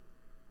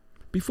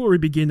Before we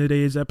begin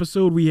today's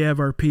episode, we have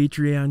our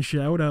Patreon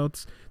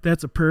shout-outs.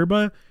 That's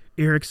Aperba,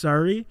 Eric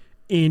Sari,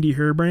 Andy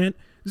Herbrandt,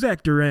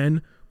 Zach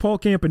Duren, Paul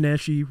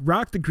Campaneschi,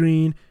 Rock the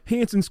Green,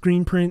 Hanson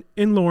Screenprint,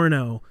 and Lauren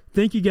O.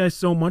 Thank you guys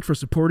so much for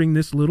supporting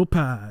this little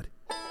pod.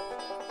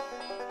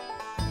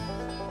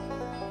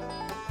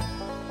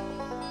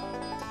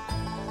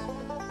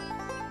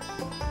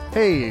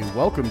 Hey,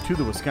 welcome to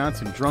the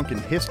Wisconsin Drunken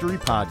History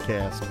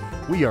Podcast.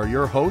 We are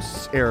your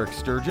hosts, Eric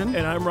Sturgeon.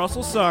 And I'm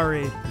Russell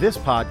Sari. This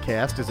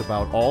podcast is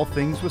about all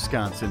things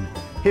Wisconsin,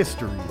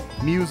 history,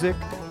 music,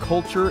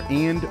 culture,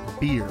 and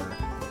beer.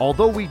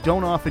 Although we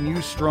don't often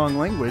use strong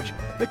language,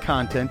 the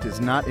content is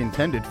not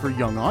intended for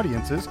young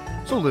audiences,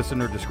 so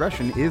listener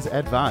discretion is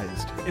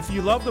advised. If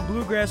you love the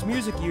bluegrass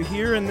music you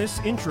hear in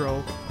this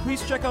intro,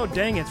 please check out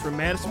Dang It's from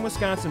Madison,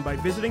 Wisconsin by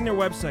visiting their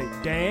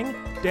website,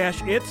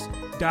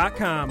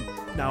 dang-its.com.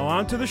 Now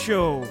on to the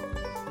show.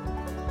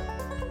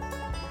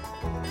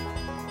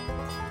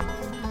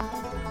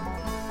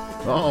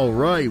 All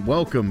right,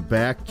 welcome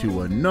back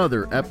to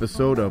another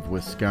episode of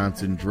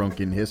Wisconsin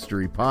Drunken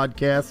History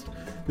Podcast.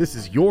 This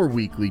is your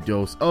weekly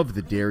dose of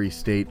the Dairy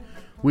State.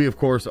 We, of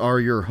course, are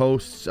your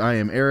hosts. I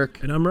am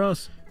Eric. And I'm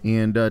Russ.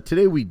 And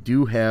today we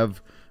do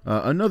have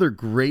another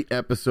great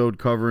episode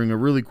covering a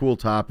really cool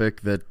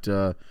topic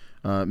that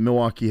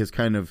Milwaukee has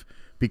kind of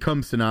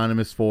become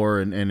synonymous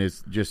for and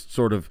is just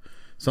sort of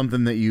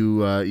something that you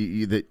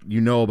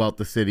know about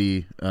the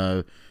city.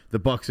 The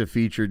Bucks have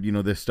featured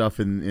this stuff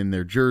in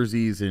their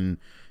jerseys and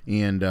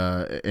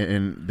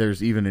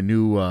there's even a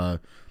new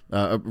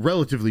a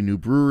relatively new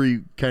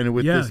brewery kind of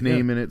with this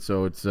name in it,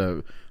 so it's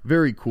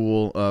very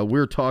cool.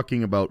 We're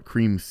talking about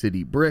Cream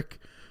City Brick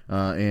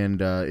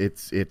and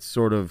it's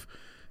sort of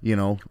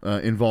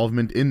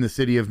involvement in the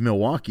city of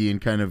Milwaukee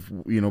and kind of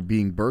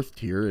being birthed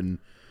here.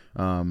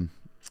 And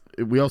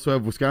we also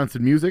have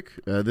Wisconsin music.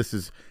 This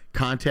is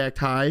Contact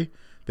High.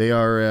 They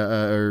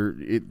are,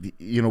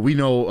 we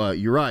know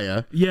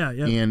Uriah. Yeah.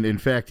 And in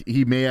fact,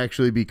 he may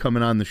actually be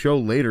coming on the show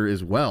later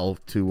as well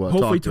to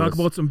hopefully talk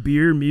about some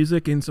beer,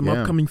 music, and some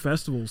upcoming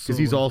festivals. Because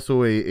he's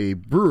also a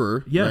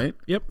brewer, right?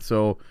 Yep.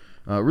 So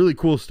really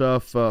cool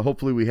stuff.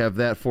 Hopefully we have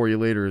that for you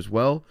later as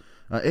well.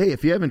 Hey,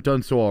 if you haven't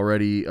done so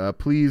already,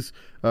 please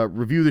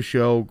review the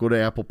show. Go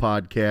to Apple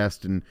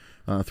Podcast and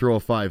throw a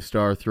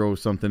 5-star, throw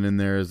something in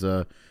there as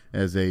a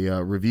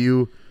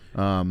review.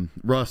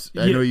 Russ,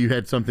 I know you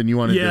had something you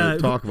wanted to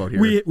talk about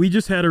here. We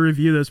just had a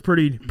review that's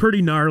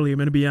pretty gnarly, I'm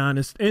going to be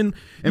honest. And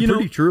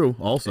pretty true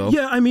also.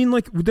 Yeah, I mean,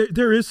 like,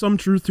 there is some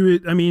truth to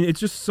it. I mean, it's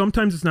just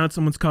sometimes it's not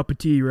someone's cup of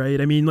tea, right?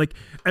 I mean, like,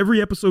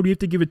 every episode we have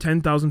to give a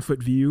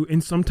 10,000-foot view,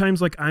 and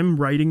sometimes, like, I'm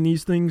writing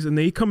these things, and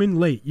they come in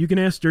late. You can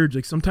ask Sturge,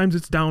 like, sometimes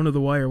it's down to the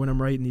wire when I'm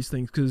writing these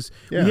things, because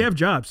we have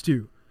jobs,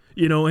 too.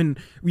 And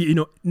we,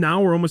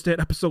 now we're almost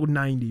at episode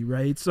 90,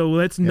 right? So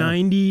that's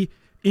 90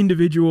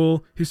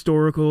 individual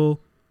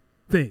historical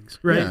things,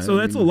 right? Yeah, so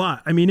that's a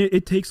lot. I mean,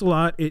 it takes a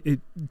lot. It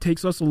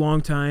takes us a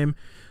long time.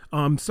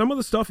 Some of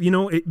the stuff,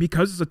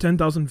 because it's a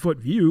 10,000-foot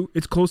view,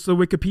 it's close to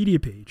the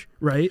Wikipedia page,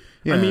 right?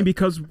 Yeah. I mean,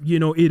 because,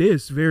 it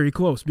is very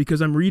close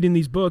because I'm reading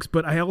these books,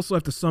 but I also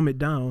have to sum it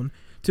down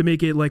to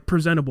make it, like,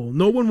 presentable.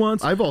 No one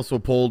wants... I've also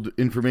pulled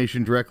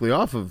information directly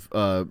off of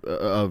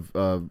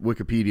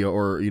Wikipedia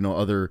or,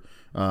 other,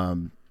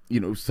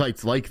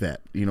 sites like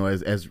that,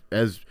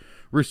 as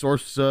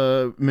resource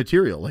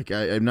material. Like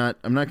I'm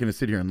not going to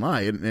sit here and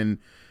lie, and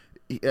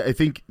I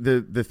think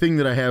the thing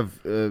that I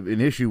have an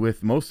issue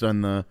with most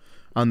on the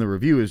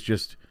review is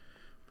just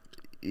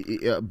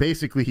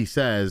basically he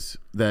says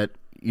that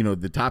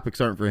the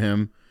topics aren't for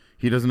him.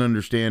 He doesn't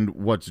understand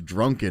what's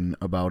drunken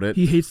about it.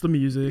 He hates the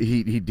music.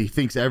 He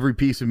thinks every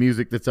piece of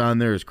music that's on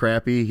there is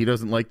crappy. He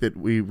doesn't like that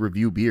we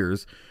review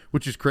beers,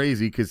 which is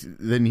crazy because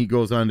then he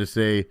goes on to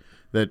say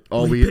that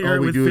all we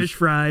do fish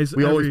fries.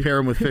 We always pair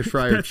them with fish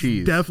fry or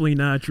cheese. Definitely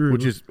not true.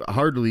 Which is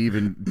hardly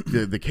even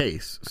the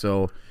case.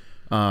 So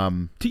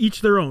to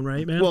each their own,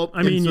 right, man? Well,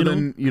 I mean,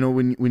 then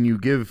when you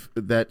give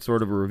that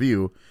sort of a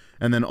review,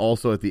 and then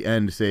also at the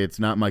end say it's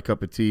not my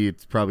cup of tea,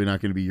 it's probably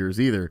not going to be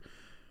yours either.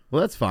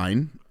 Well, that's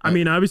fine. I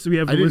mean, obviously we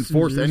have. I didn't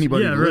force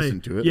anybody to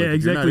listen to it. Yeah, like, exactly.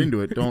 If you're not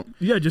into it, don't.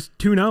 Yeah, just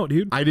tune out,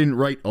 dude. I didn't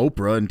write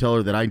Oprah and tell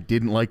her that I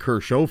didn't like her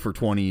show for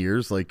 20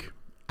 years. Like.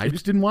 I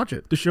just didn't watch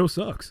it. The show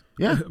sucks.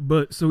 Yeah,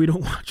 but so we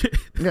don't watch it.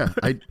 Yeah,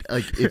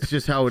 it's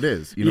just how it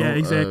is. Yeah,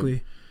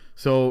 exactly.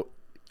 So,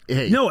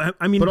 hey, no,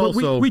 I mean, but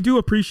also, we do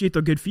appreciate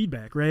the good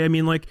feedback, right? I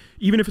mean, like,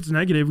 even if it's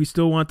negative, we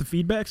still want the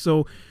feedback.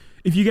 So,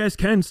 if you guys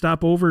can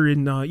stop over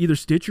in either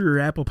Stitcher or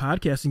Apple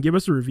Podcasts and give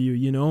us a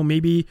review,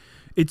 maybe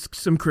it's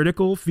some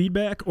critical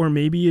feedback, or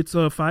maybe it's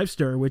a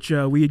 5-star, which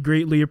we'd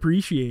greatly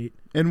appreciate.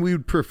 And we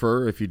would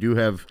prefer if you do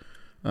have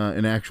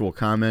an actual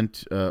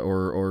comment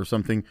or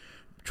something.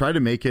 Try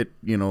to make it,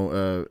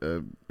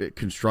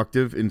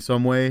 constructive in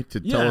some way to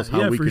tell us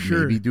how we could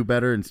maybe do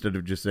better instead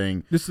of just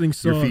saying this thing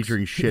sucks. You're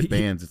featuring shit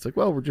bands. It's like,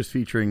 well, we're just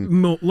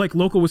featuring like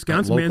local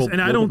Wisconsin bands,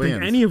 and I don't think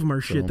bands. Any of them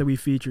are shit that we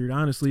featured.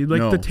 Honestly,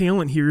 like the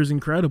talent here is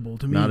incredible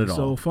to me. Not at all.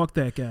 So fuck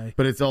that guy.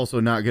 But it's also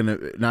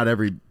not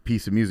every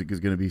piece of music is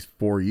gonna be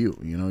for you.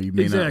 You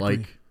may not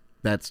like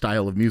that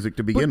style of music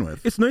to begin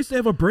with. It's nice to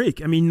have a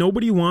break. I mean,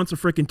 nobody wants a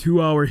freaking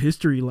 2-hour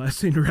history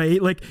lesson,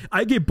 right? Like,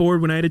 I get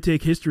bored when I had to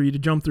take history to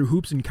jump through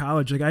hoops in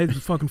college. Like, I had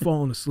fucking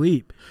falling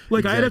asleep.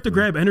 Like, I'd have to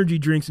grab energy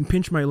drinks and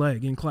pinch my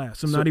leg in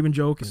class. I'm not even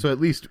joking. So at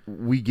least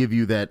we give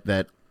you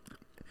that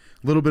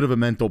little bit of a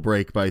mental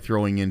break by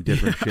throwing in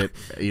different shit,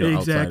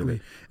 outside of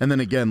it. And then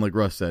again, like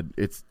Russ said,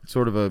 it's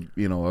sort of a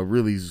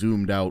really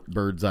zoomed out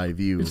bird's eye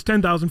view. It's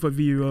 10,000-foot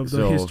view of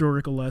the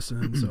historical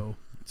lesson.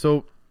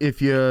 So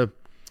if you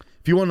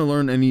want to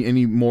learn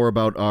any more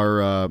about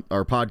our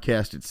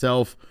podcast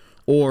itself,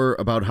 or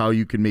about how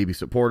you can maybe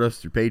support us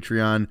through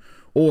Patreon,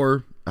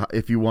 or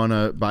if you want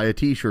to buy a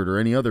T-shirt or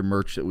any other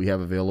merch that we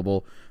have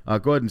available,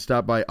 go ahead and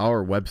stop by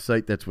our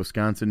website. That's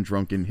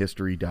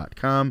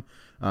WisconsinDrunkenHistory.com.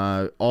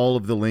 All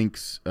of the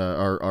links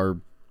are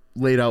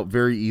laid out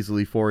very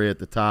easily for you at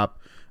the top.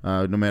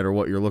 No matter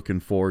what you're looking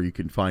for, you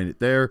can find it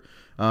there.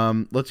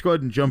 Let's go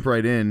ahead and jump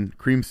right in.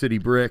 Cream City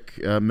Brick,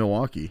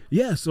 Milwaukee.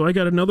 Yeah, so I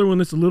got another one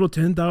that's a little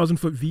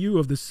 10,000-foot view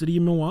of the city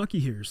of Milwaukee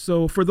here.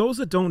 So for those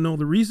that don't know,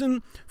 the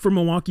reason for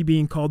Milwaukee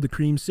being called the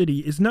Cream City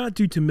is not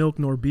due to milk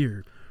nor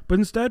beer, but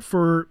instead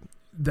for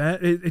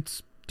that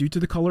it's due to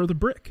the color of the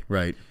brick.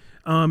 Right.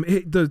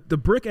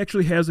 The brick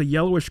actually has a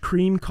yellowish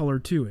cream color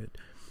to it.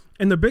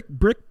 And the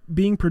brick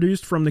being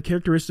produced from the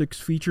characteristics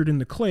featured in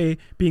the clay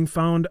being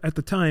found at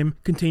the time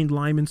contained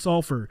lime and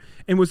sulfur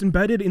and was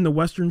embedded in the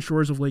western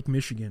shores of Lake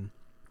Michigan.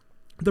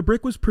 The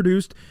brick was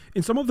produced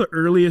in some of the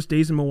earliest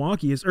days in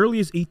Milwaukee, as early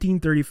as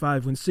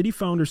 1835, when city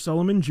founder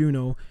Solomon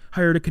Juneau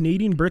hired a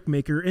Canadian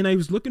brickmaker, and I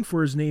was looking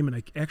for his name and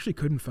I actually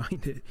couldn't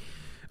find it,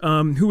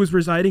 who was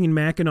residing in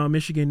Mackinac,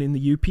 Michigan in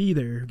the UP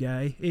there,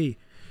 guy. Hey,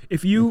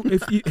 if you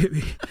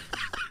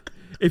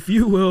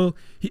will,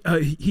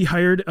 he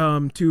hired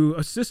to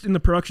assist in the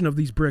production of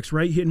these bricks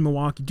right here in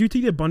Milwaukee due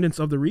to the abundance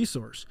of the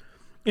resource.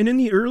 And in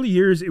the early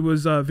years, it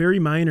was very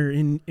minor.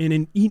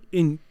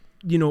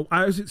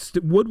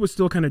 Wood was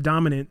still kind of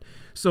dominant,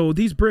 so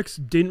these bricks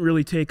didn't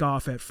really take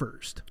off at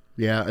first.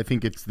 Yeah, I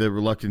think it's the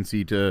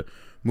reluctancy to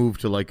move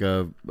to like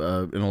an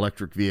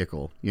electric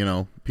vehicle.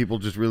 People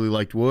just really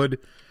liked wood.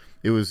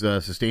 It was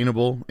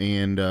sustainable,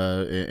 and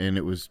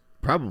it was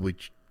probably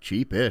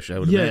cheap-ish, I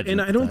would imagine. Yeah,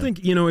 and I don't think,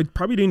 it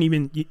probably didn't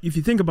even, if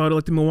you think about it,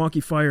 like the Milwaukee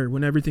fire,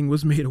 when everything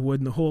was made of wood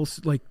and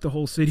the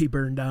whole city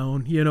burned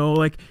down,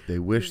 They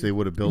wish they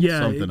would have built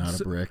something out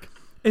of brick.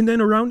 And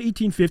then around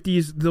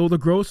 1850s, though the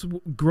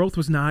growth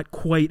was not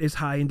quite as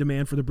high in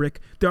demand for the brick,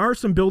 there are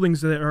some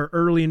buildings that are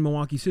early in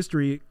Milwaukee's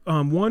history.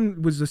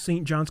 One was the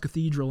St. John's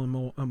Cathedral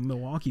in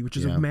Milwaukee, which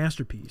is a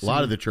masterpiece. A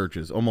lot of the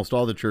churches, almost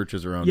all the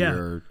churches around here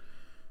are...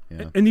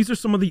 Yeah. And these are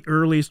some of the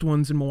earliest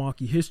ones in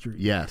Milwaukee history.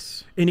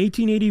 Yes. In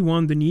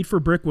 1881, the need for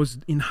brick was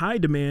in high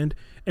demand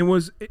and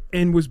was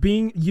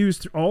being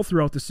used all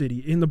throughout the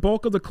city. And the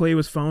bulk of the clay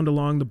was found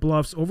along the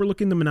bluffs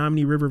overlooking the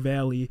Menominee River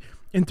Valley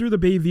and through the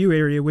Bayview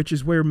area, which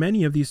is where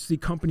many of these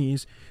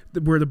companies,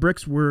 where the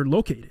bricks were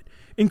located,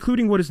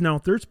 including what is now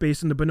Third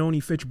Space and the Benoni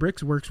Fitch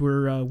Bricks Works,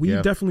 where we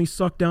definitely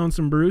sucked down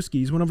some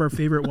brewskis, one of our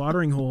favorite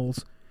watering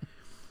holes.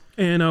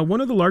 And one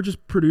of the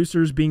largest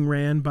producers being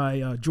ran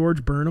by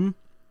George Burnham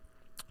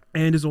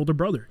and his older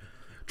brother.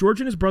 George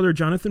and his brother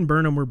Jonathan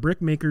Burnham were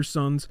brickmakers'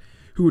 sons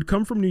who would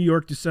come from New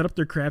York to set up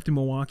their craft in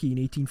Milwaukee in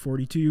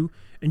 1842,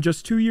 and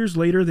just 2 years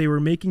later they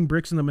were making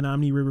bricks in the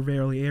Menominee River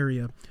Valley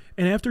area.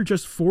 And after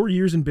just 4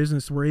 years in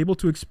business, were able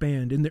to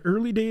expand. In the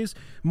early days,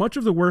 much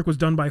of the work was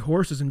done by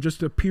horses and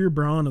just the pure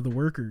brawn of the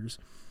workers.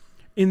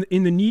 In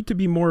the need to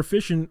be more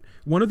efficient,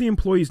 one of the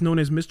employees, known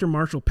as Mr.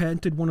 Marshall,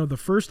 patented one of the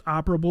first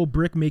operable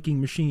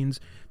brick-making machines,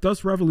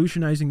 thus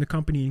revolutionizing the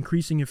company and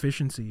increasing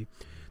efficiency.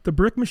 The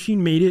brick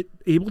machine made it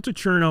able to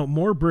churn out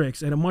more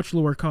bricks at a much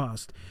lower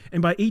cost. And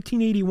by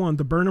 1881,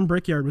 the Burnham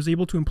Brickyard was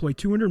able to employ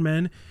 200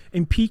 men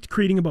and peaked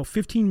creating about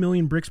 15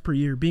 million bricks per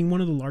year, being one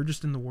of the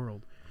largest in the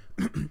world,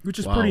 which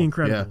is pretty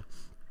incredible. Yeah.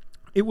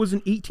 It was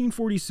in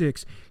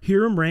 1846,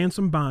 Hiram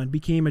Ransom Bond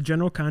became a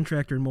general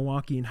contractor in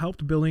Milwaukee and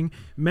helped building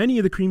many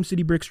of the Cream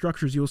City brick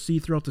structures you'll see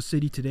throughout the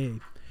city today.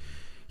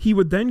 He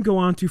would then go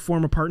on to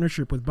form a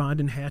partnership with Bond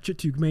and Hatchett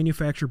to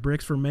manufacture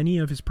bricks for many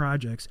of his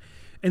projects,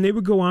 and they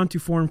would go on to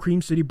form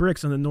Cream City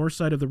Bricks on the north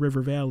side of the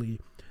River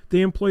Valley.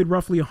 They employed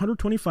roughly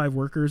 125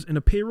 workers and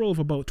a payroll of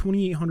about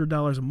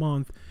 $2,800 a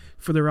month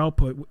for their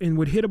output, and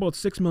would hit about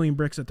 6 million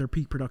bricks at their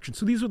peak production.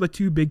 So these were the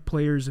two big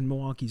players in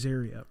Milwaukee's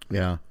area.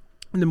 Yeah.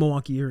 In the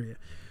Milwaukee area.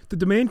 The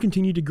demand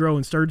continued to grow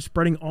and started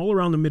spreading all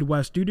around the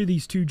Midwest due to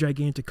these two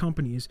gigantic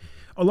companies,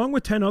 along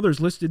with 10 others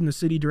listed in the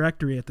city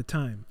directory at the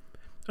time.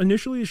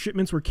 Initially, the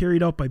shipments were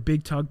carried out by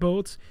big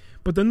tugboats,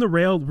 but then the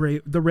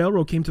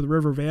railroad came to the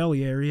River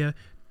Valley area,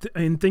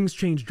 and things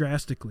changed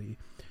drastically.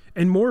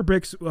 And more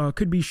bricks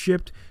could be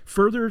shipped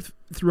further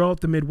throughout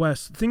the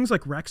Midwest. Things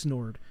like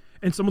Rexnord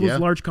and some of those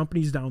large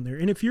companies down there.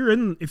 And if you're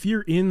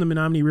in the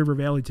Menominee River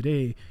Valley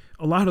today,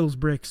 a lot of those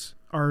bricks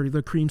are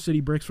the Cream City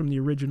bricks from the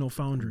original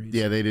foundries.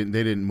 Yeah, they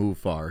didn't move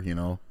far,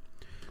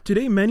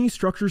 Today, many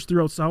structures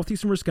throughout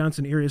southeastern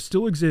Wisconsin area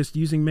still exist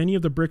using many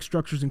of the brick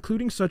structures,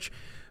 including such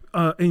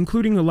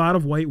including a lot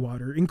of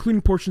Whitewater,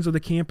 including portions of the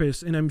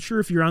campus. And I'm sure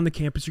if you're on the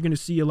campus, you're going to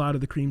see a lot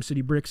of the Cream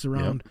City bricks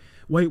around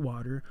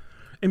Whitewater.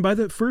 And by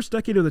the first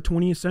decade of the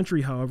 20th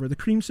century, however, the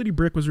Cream City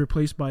brick was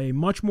replaced by a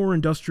much more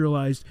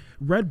industrialized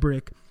red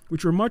brick,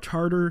 which were much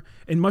harder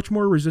and much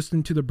more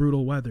resistant to the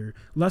brutal weather,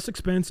 less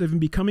expensive,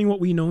 and becoming what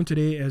we know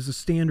today as a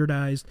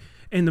standardized.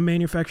 And the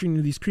manufacturing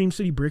of these Cream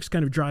City bricks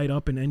kind of dried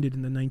up and ended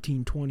in the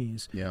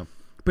 1920s. Yeah.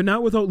 But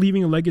not without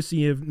leaving a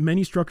legacy of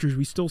many structures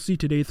we still see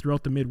today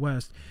throughout the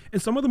Midwest.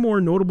 And some of the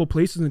more notable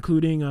places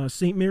including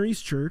St.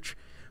 Mary's Church,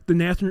 the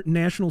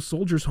National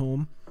Soldiers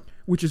Home,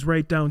 which is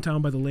right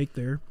downtown by the lake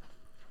there,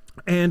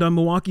 and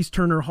Milwaukee's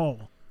Turner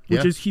Hall,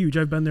 which is huge.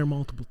 I've been there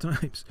multiple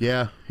times.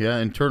 Yeah,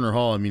 and Turner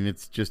Hall, I mean,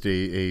 it's just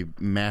a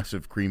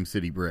massive Cream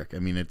City brick. I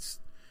mean, it's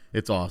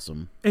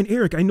awesome. And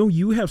Eric, I know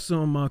you have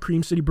some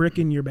Cream City brick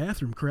in your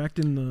bathroom, correct?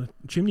 In the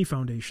chimney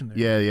foundation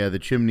there. Yeah. The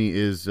chimney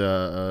is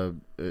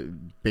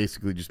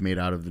basically just made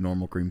out of the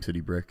normal Cream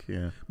City brick.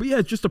 Yeah. But yeah,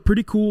 it's just a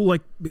pretty cool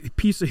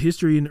piece of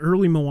history in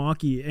early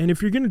Milwaukee. And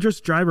if you're gonna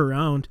just drive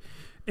around,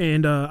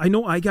 and I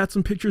know I got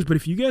some pictures, but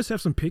if you guys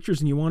have some pictures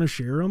and you want to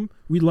share them,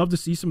 we'd love to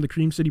see some of the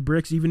Cream City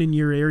bricks, even in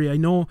your area. I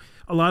know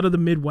a lot of the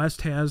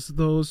Midwest has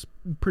those.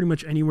 Pretty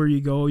much anywhere you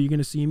go, you're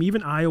gonna see them.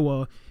 Even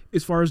Iowa,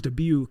 as far as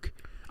Dubuque,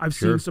 I've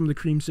seen some of the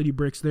Cream City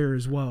bricks there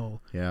as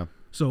well. Yeah.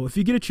 So if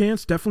you get a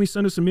chance, definitely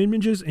send us some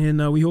images,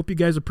 and we hope you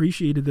guys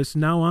appreciated this.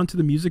 Now on to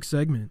the music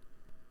segment.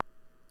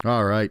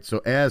 All right.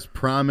 So as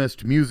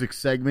promised, music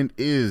segment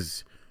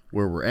is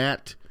where we're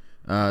at.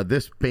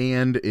 This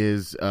band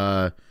is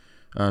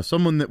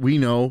someone that we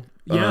know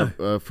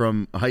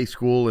from high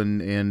school and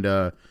being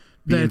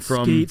that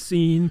from skate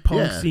scene,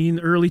 punk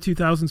scene, early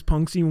 2000s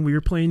punk scene when we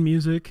were playing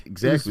music.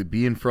 Exactly.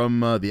 Being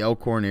from the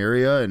Elkhorn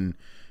area and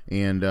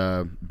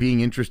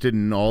being interested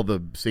in all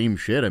the same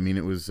shit. I mean,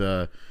 it was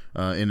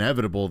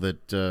inevitable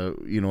that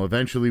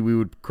eventually we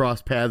would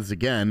cross paths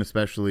again,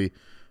 especially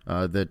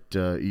that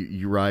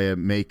Uriah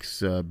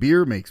makes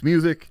beer, makes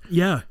music.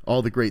 Yeah.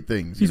 All the great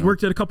things. He's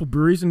worked at a couple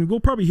breweries, and we'll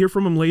probably hear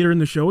from him later in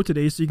the show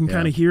today, so you can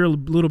kind of hear a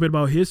little bit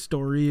about his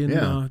story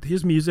and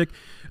his music.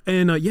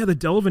 And, the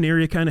Delavan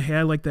area kind of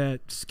had like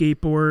that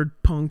skateboard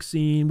punk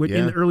scene.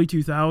 In the early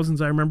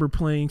 2000s, I remember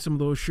playing some of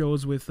those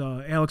shows with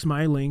Alex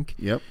Mylink.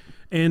 Yep.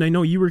 And I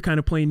know you were kind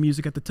of playing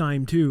music at the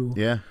time, too.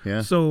 Yeah.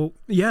 So,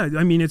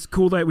 I mean, it's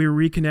cool that we were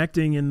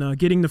reconnecting and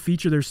getting to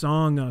feature their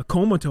song,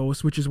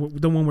 Comatose, which is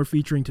the one we're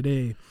featuring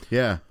today.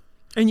 Yeah.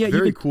 And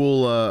very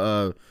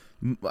cool,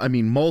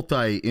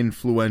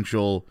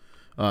 multi-influential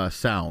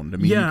sound. I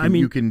mean,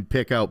 you can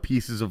pick out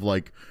pieces of,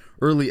 like,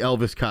 early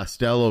Elvis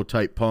Costello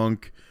type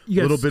punk, a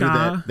little bit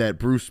of that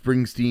Bruce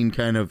Springsteen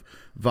kind of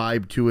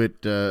vibe to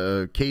it,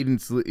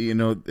 cadence,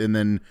 and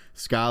then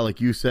ska,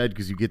 like you said,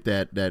 because you get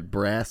that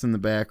brass in the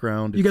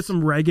background. You got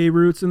some reggae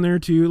roots in there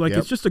too.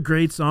 It's just a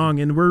great song,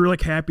 and we're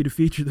happy to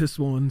feature this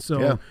one.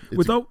 So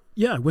without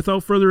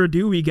further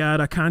ado, we got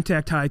a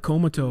Contact High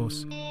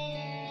Comatose.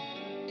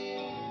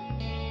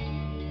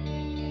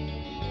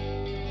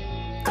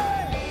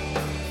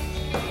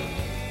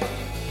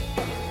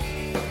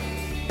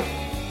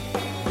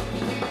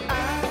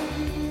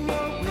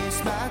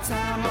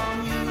 Time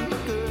on you,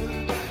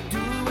 girl. Do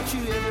what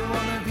you ever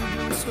wanna do,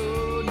 do it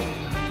slowly.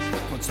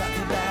 Won't talk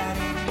about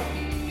it.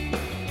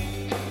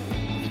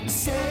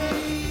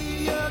 Say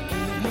you'll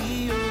give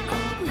me your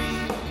cool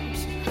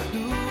breeze.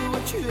 Do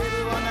what you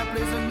ever wanna,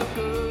 please, and look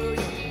good.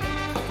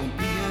 Don't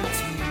be a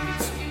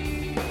tease.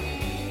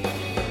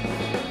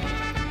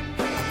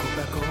 I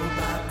go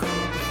back,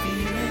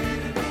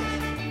 feeling.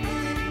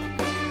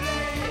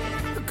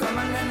 Come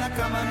on, and I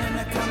come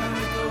and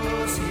we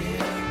close here.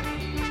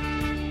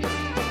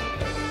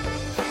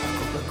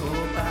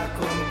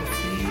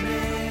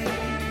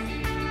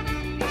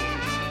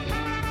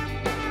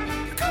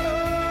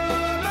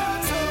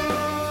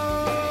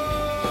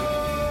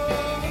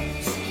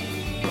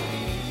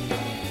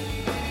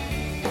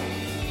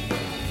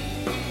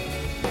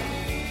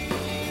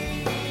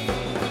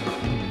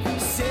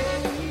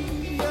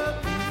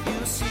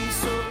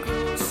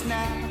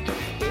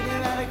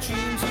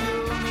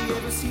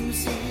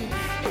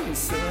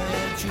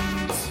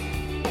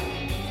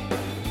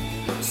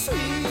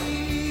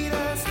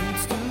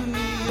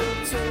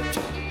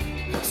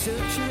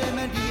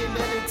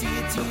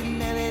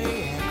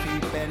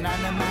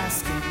 Under my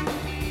skin,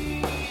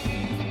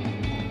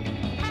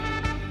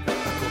 I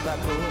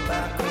go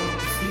back,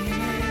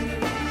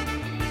 feeling.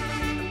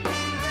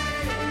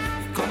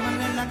 Come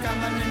on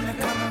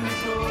and me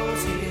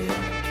close here.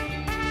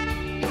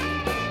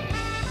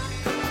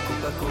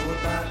 I go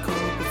back,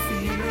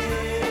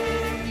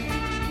 feeling.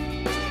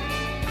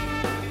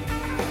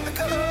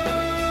 Come on.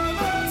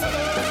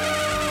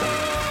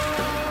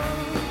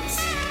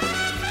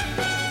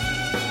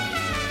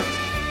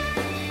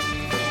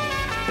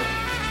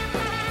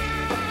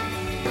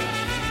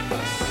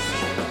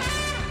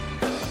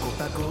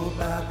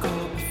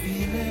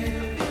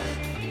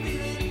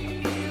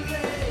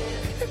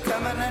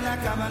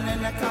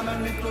 Come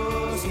on, me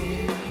close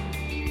here.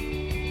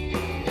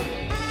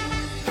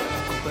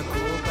 I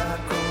go back,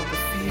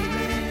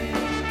 feeling.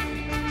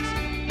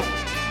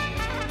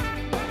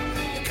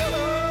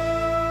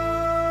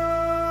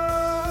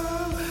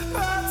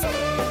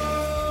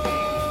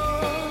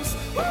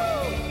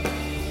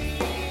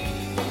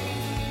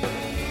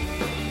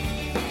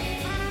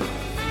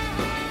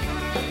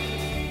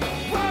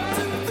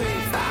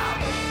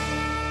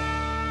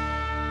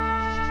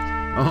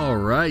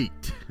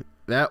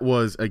 that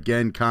was,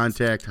 again,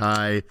 Contact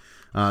High.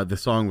 The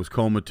song was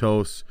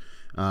Comatose.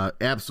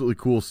 Absolutely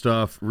cool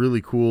stuff.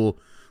 Really cool.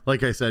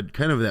 Like I said,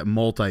 kind of that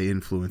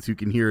multi-influence. You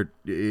can hear it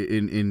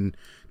in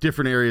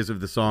different areas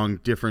of the song,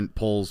 different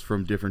pulls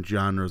from different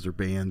genres or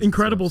bands.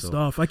 Incredible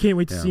stuff. I can't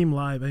wait to see him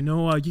live. I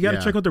know you got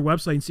to check out their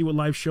website and see what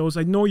live shows.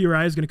 I know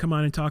Uriah is going to come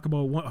on and talk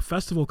about a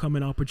festival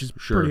coming up, which is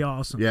pretty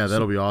awesome. Yeah,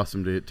 that'll be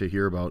awesome to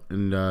hear about.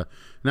 And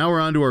now we're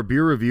on to our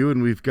beer review,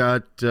 and we've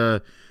got...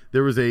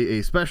 there was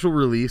a special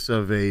release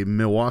of a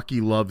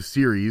Milwaukee Love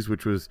series,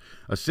 which was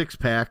a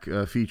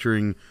 6-pack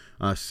featuring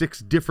 6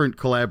 different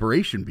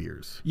collaboration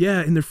beers. Yeah,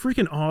 and they're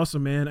freaking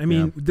awesome, man. I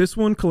mean, this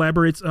one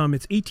collaborates.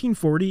 It's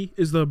 1840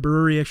 is the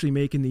brewery actually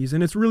making these,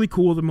 and it's really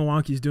cool that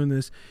Milwaukee's doing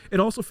this. It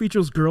also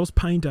features Girls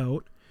Pint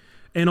Out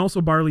and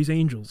also Barley's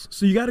Angels.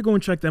 So you got to go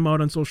and check them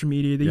out on social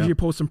media. They usually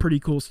post some pretty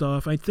cool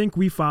stuff. I think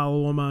we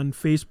follow them on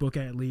Facebook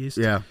at least.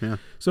 Yeah.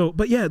 So,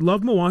 but yeah,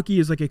 Love Milwaukee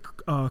is like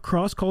a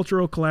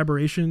cross-cultural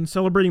collaboration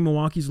celebrating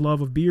Milwaukee's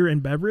love of beer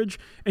and beverage,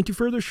 and to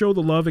further show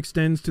the love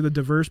extends to the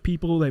diverse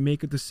people that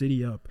make the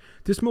city up.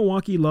 This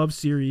Milwaukee Love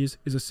series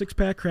is a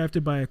 6-pack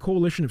crafted by a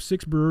coalition of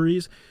 6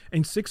 breweries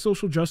and 6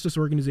 social justice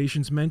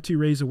organizations meant to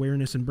raise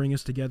awareness and bring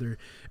us together.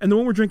 And the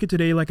one we're drinking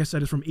today, like I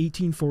said, is from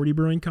 1840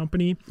 Brewing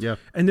Company. Yeah.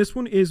 And this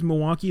one is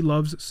Milwaukee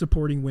Loves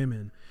Supporting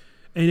Women.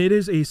 And it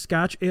is a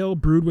Scotch ale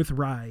brewed with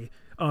rye.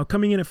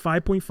 Coming in at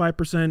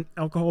 5.5%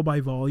 alcohol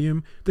by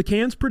volume. The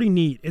can's pretty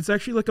neat. It's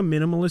actually like a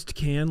minimalist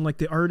can. Like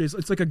the art is,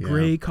 it's like a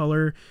gray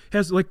color.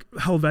 Has like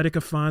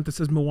Helvetica font that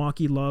says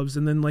Milwaukee Loves.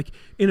 And then like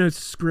in a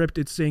script,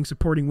 it's saying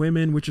supporting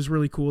women, which is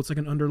really cool. It's like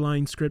an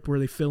underlying script where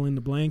they fill in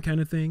the blank kind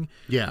of thing.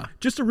 Yeah.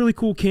 Just a really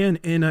cool can.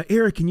 And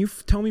Eric, can you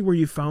tell me where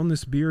you found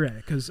this beer at?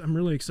 Because I'm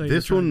really excited.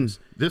 This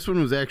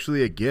one was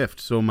actually a gift.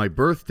 So my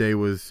birthday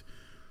was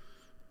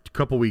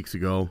couple weeks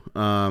ago,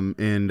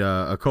 and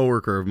a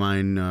coworker of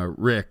mine,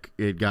 Rick,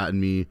 had gotten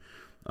me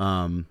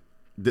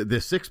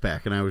this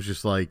 6-pack, and I was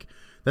just like,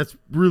 that's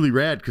really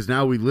rad, because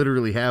now we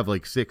literally have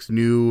like 6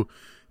 new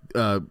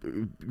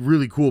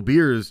really cool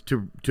beers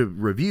to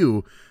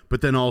review,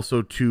 but then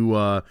also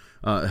to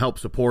help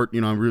support.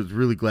 I'm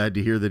really glad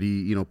to hear that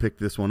he picked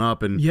this one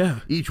up, and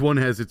each one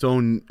has its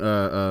own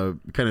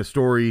kind of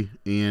story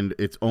and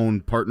its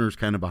own partners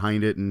kind of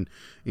behind it, and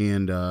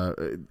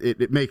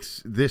it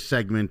makes this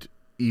segment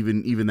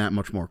even that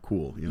much more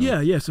cool.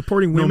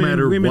 Supporting women. No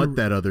matter women. what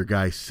that other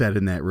guy said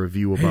in that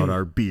review about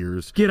our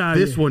beers, get out.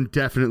 This one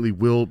definitely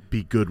will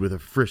be good with a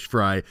fish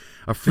fry,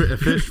 a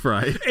fish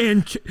fry,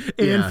 and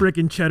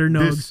freaking cheddar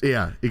nugs.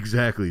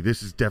 Exactly.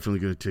 This is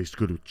definitely going to taste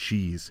good with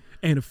cheese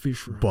and a fish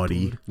fry,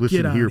 buddy. Dude.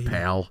 Listen here,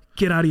 pal.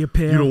 Get out of here,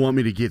 pal. You don't want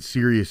me to get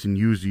serious and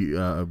use you,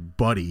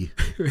 buddy.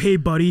 Hey,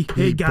 buddy.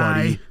 Hey,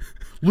 guy. Buddy.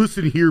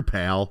 Listen here,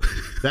 pal.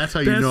 That's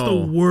how you know. That's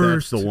the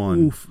worst. That's the one.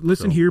 Oof.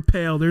 Listen here,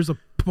 pal. There's a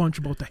punch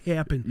about to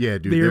happen. Yeah,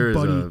 dude.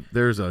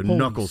 There's a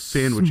knuckle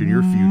sandwich in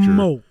your future,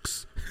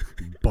 smokes,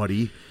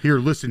 buddy. Here,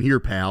 listen here,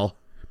 pal.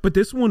 But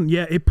this one,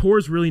 it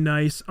pours really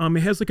nice. It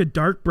has like a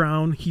dark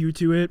brown hue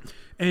to it,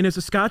 and it's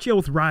a Scotch ale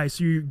with rye,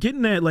 so you're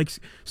getting that like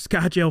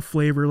Scotch ale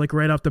flavor like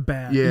right off the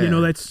bat. Yeah,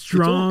 that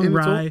strong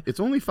rye.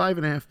 It's only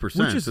 5.5%.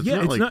 Which is it's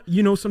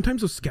not.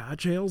 Sometimes those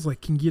Scotch ales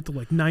like can get to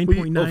like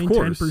 9.9,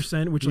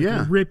 10%, which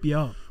like rip you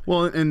up.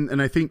 Well, and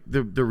I think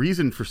the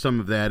reason for some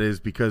of that is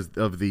because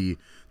of the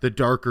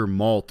darker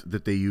malt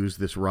that they use.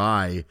 This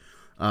rye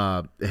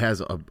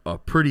has a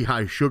pretty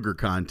high sugar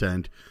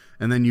content.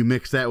 And then you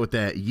mix that with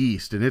that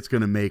yeast, and it's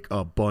going to make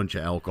a bunch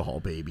of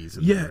alcohol babies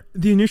in there.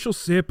 The initial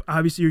sip,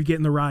 obviously you're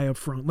getting the rye up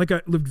front. Like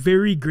a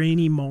very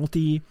grainy,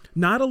 malty.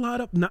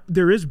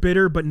 There is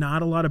bitter, but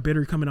not a lot of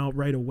bitter coming out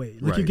right away.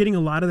 Like you're getting a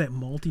lot of that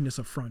maltiness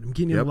up front. I'm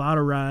getting a lot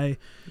of rye.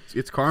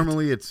 It's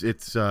caramely.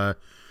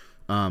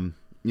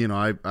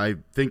 I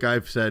think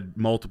I've said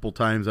multiple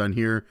times on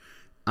here,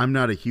 I'm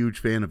not a huge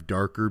fan of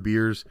darker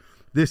beers.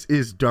 This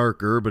is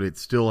darker, but it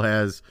still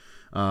has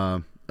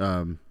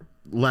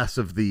less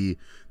of the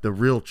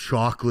real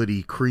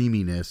chocolatey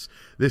creaminess.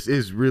 This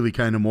is really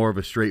kind of more of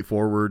a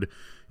straightforward,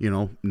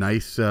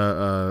 nice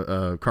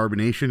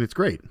carbonation. It's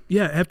great.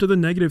 Yeah, after the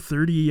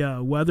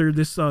 -30 weather,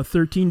 this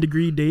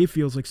 13-degree day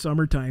feels like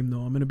summertime,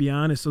 though. I'm going to be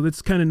honest. So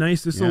that's kind of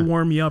nice. This will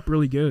warm you up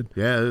really good.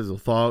 Yeah, this will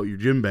thaw out your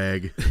gym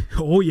bag.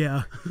 Oh,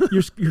 yeah.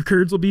 Your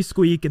curds will be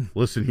squeaking.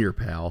 Listen here,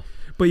 pal.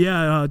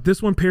 But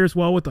this one pairs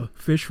well with a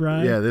fish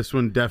fry. Yeah, this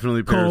one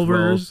definitely pairs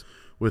well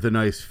with a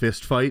nice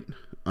fist fight.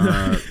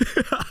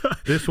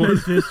 This one,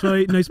 nice fist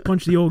fight, nice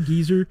punch the old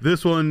geezer.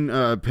 This one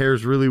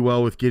pairs really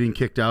well with getting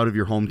kicked out of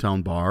your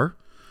hometown bar.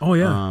 Oh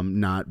yeah,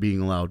 not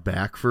being allowed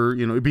back for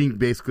being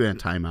basically on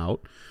timeout.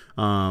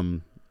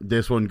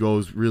 This one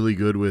goes really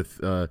good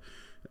with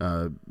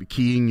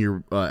keying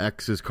your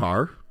ex's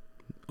car.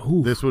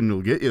 Ooh. This one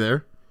will get you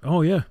there.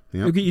 Oh yeah,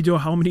 it'll get you to a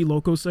How Many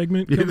Loco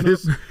segment.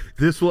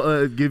 This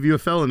will give you a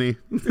felony.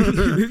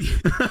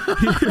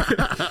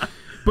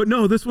 But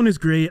no, this one is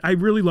great. I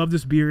really love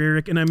this beer,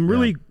 Eric, and I'm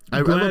really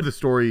I glad. love the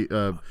story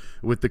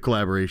with the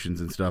collaborations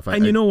and stuff.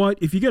 And you know what?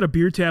 If you got a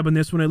beer tab on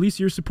this one, at least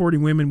you're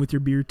supporting women with your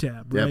beer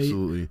tab, right?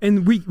 Absolutely.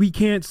 And we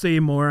can't say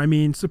more. I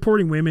mean,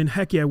 supporting women,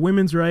 heck yeah,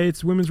 women's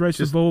rights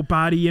to vote,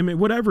 body image,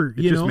 whatever.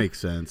 It just makes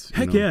sense.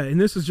 Heck yeah, and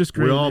this is just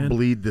great. We all man.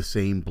 bleed the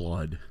same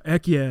blood.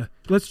 Heck yeah.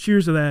 Let's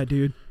cheers to that,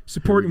 dude.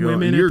 Supporting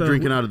women. And you're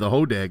drinking out of the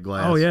Hodag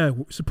glass. Oh, yeah.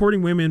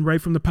 Supporting women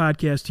right from the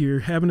podcast here.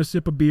 Having a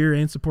sip of beer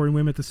and supporting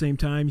women at the same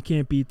time. You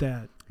can't beat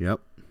that. Yep.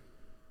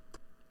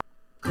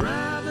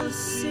 Grab a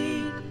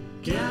seat,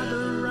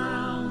 gather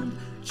round,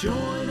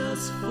 join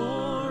us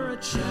for a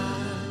chat.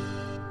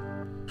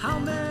 How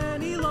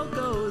many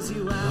locos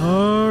you have?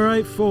 All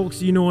right,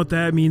 folks. You know what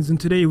that means. And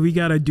today we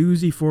got a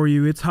doozy for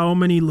you. It's how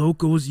many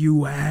locos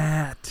you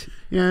at.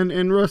 Yeah,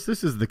 and Russ,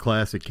 this is the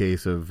classic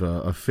case of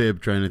a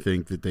fib trying to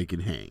think that they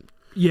can hang.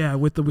 Yeah,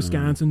 with the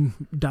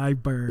Wisconsin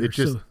dive bar.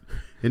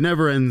 It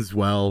never ends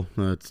well.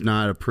 It's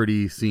not a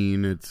pretty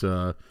scene. It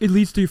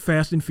leads to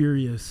Fast and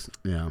Furious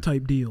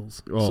type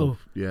deals. Oh,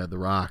 yeah, The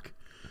Rock.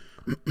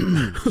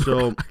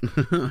 So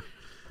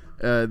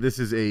this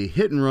is a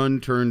hit and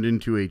run turned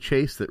into a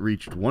chase that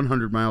reached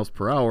 100 miles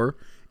per hour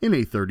in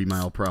a 30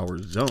 mile per hour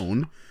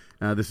zone.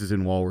 This is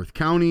in Walworth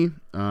County.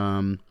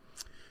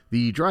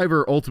 The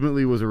driver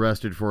ultimately was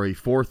arrested for a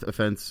fourth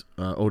offense,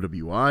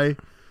 OWI.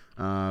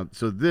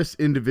 So this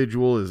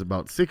individual is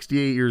about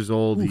 68 years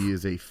old. Oof. He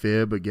is a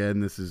fib.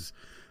 Again, this is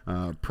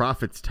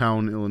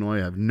Prophetstown, Illinois.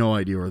 I have no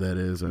idea where that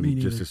is. I'm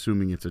just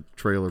assuming it's a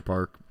trailer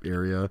park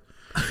area.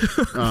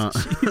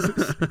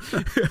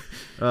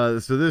 So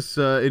this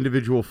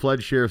individual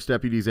fled sheriff's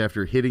deputies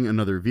after hitting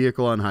another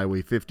vehicle on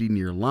Highway 50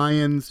 near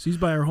Lyons. So he's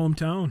by our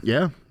hometown.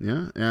 Yeah.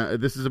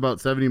 This is about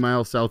 70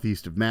 miles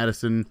southeast of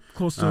Madison.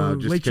 Close to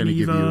Lake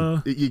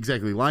Geneva.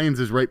 Exactly. Lyons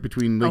is right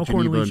between Lake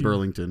Geneva and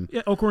Burlington.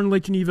 Yeah, Elkhorn and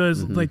Lake Geneva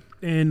is like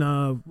in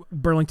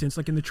Burlington. It's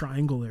like in the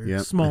triangle area.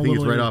 Yeah, small. I think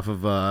it's right off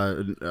of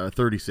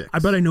 36. I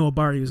bet I know what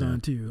bar he was on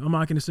too. I'm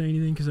not going to say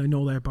anything because I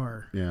know that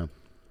bar. Yeah.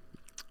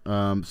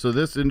 So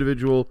this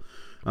individual,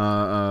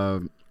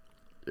 so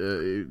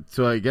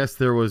I guess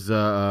there was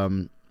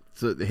so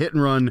the hit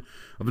and run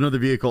of another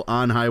vehicle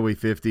on Highway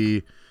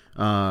 50,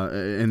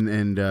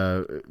 and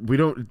we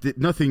don't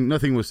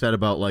nothing was said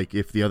about like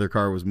if the other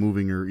car was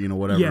moving or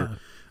whatever. Yeah.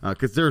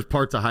 Because there's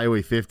parts of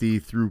Highway 50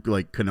 through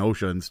like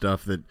Kenosha and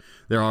stuff that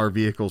there are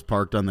vehicles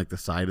parked on like the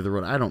side of the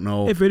road. I don't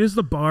know if it is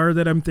the bar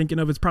that I'm thinking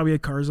of. It's probably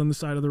cars on the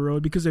side of the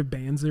road because they have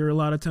bands there a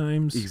lot of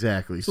times.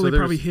 Exactly. So they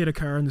probably hit a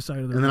car on the side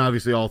of the road. And then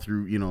obviously all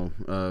through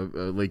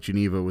Lake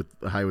Geneva with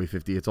Highway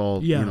 50. It's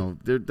all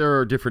there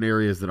are different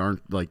areas that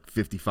aren't like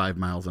 55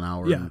 miles an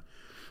hour. Yeah.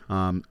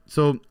 And,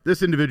 so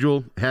this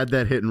individual had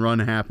that hit and run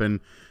happen.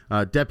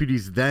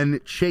 Deputies then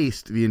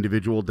chased the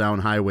individual down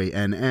Highway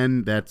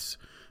NN. That's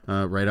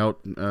right out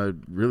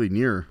really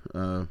near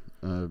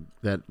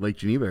that Lake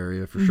Geneva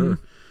area for sure.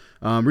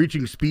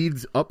 Reaching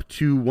speeds up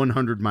to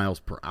 100 miles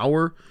per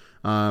hour.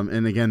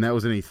 And again, that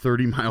was in a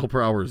 30 mile per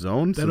hour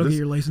zone. That'll get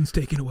your license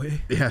taken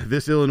away. Yeah,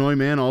 this Illinois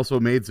man also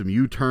made some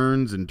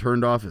U-turns and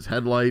turned off his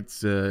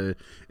headlights,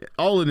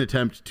 all in an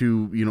attempt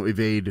to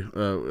evade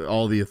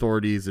all the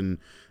authorities and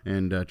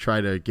try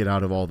to get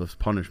out of all this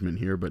punishment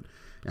here. But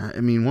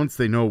I mean, once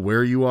they know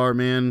where you are,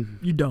 man,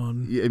 you're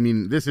done. I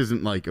mean, this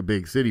isn't like a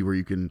big city where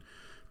you can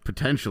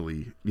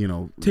potentially,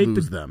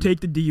 lose them.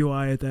 Take the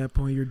DUI at that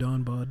point. You're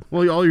done, bud.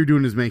 Well, all you're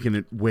doing is making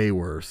it way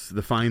worse.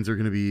 The fines are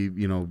going to be,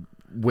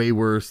 way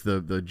worse.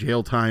 The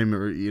jail time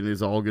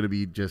is all going to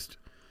be just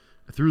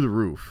through the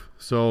roof.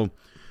 So,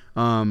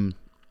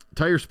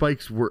 tire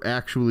spikes were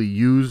actually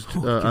used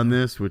on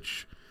this,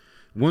 which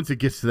once it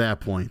gets to that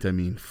point, I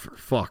mean, for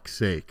fuck's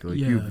sake, like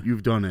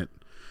you've done it.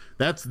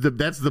 That's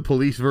the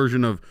police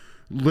version of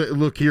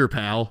look here,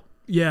 pal.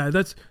 Yeah,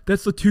 that's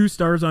the 2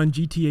 stars on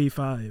GTA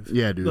 5.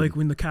 Yeah, dude. Like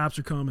when the cops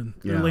are coming,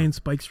 they're laying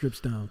spike strips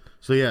down.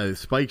 So yeah, the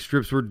spike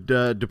strips were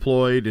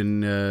deployed,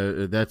 and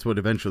that's what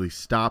eventually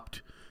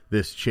stopped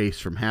this chase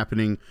from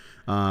happening.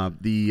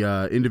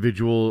 The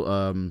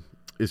individual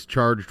is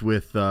charged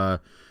with,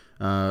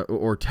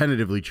 or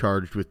tentatively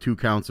charged with 2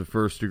 counts of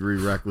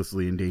first-degree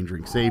recklessly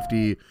endangering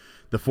safety.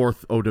 The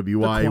 4th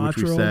OWI, which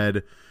we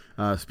said,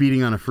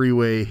 speeding on a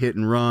freeway, hit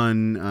and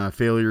run,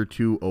 failure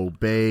to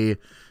obey.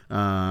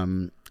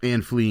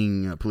 And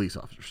fleeing police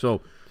officers. So,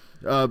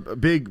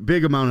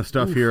 big amount of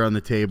stuff here on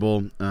the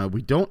table.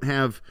 We don't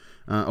have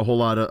a whole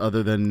lot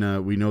other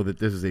than we know that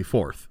this is a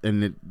 4th,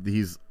 and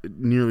he's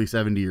nearly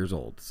 70 years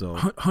old. So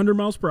 100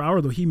 miles per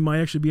hour, though, he might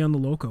actually be on the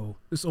loco.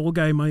 This old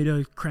guy might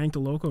have cranked a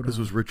loco down. This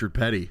was Richard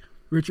Petty.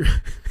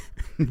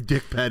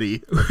 Dick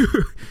Petty.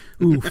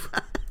 Oof.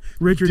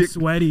 Richard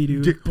Sweaty,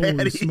 dude. Dick Holy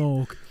Petty.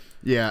 smoke.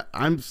 Yeah,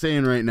 I'm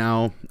saying right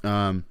now,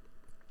 nearly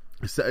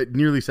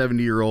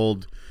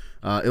 70-year-old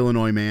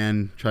Illinois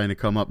man trying to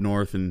come up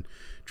north and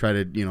try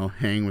to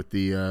hang with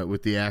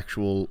the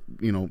actual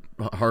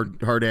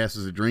hard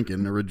asses of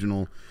drinking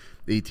original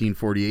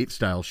 1848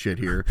 style shit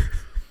here.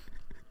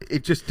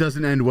 It just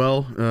doesn't end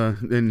well,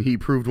 and he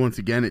proved once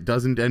again it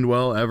doesn't end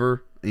well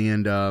ever.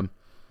 And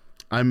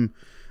I'm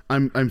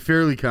I'm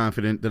fairly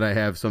confident that I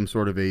have some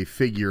sort of a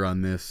figure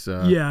on this.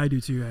 Yeah, I do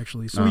too,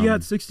 actually. So we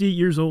got 68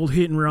 years old,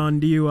 hit and run,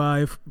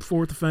 DUI,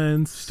 fourth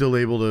offense. Still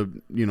able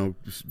to,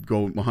 just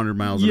go 100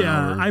 miles an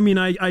hour. Yeah, I mean,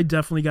 I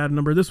definitely got a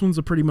number. This one's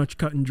a pretty much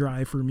cut and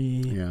dry for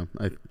me. Yeah,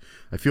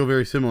 I feel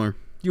very similar.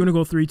 You want to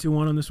go 3, 2,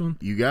 1 on this one?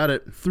 You got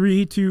it.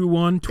 3, 2,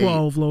 1,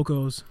 12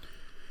 locos.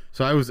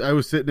 So I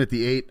was sitting at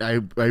the 8.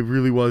 I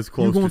really was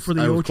close. You're going for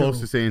the I was Ocho.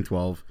 close to saying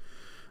 12.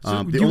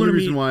 So the only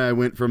reason why I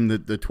went from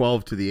the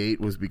 12 to the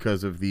 8 was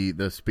because of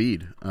the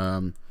speed.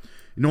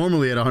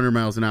 Normally at 100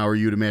 miles an hour,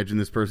 you'd imagine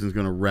this person's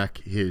going to wreck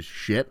his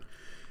shit,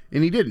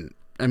 and he didn't.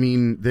 I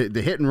mean,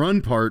 the hit and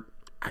run part,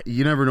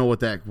 you never know what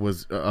that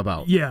was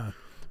about. Yeah.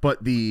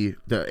 But the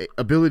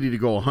ability to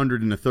go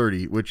 100 and a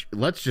 30, which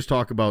let's just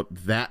talk about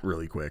that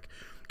really quick.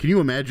 Can you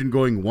imagine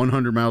going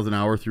 100 miles an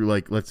hour through,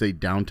 like, let's say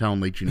downtown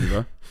Lake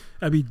Geneva?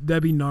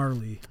 That'd be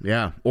gnarly.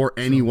 Yeah, or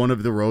any one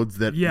of the roads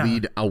that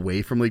lead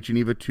away from Lake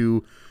Geneva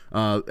to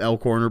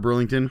Elkhorn or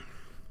Burlington.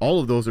 All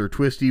of those are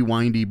twisty,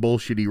 windy,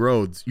 bullshitty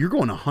roads. You're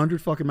going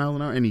 100 fucking miles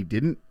an hour and he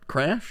didn't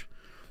crash?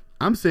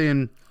 I'm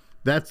saying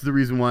that's the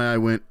reason why I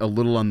went a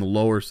little on the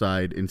lower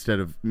side instead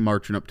of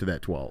marching up to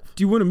that 12.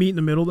 Do you want to meet in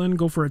the middle then?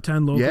 Go for a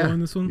 10 loco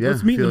on this one? Yeah,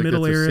 Let's meet in the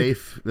middle area.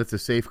 That's a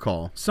safe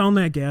call. Sound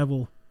that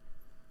gavel.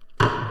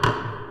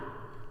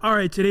 All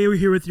right, today we're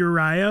here with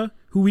Uriah,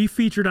 who we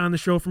featured on the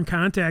show from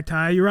Contact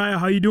High. Uriah,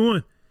 how you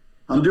doing?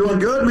 I'm doing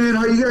good, man.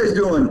 How you guys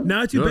doing?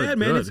 Not too bad,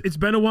 man. It's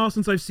been a while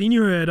since I've seen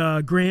you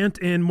at Grant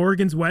and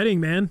Morgan's wedding,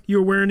 man. You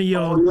were wearing a...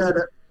 Oh, yeah,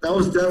 that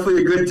was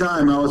definitely a good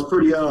time. I was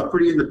pretty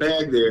in the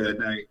bag there that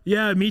night.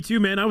 Yeah, me too,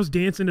 man. I was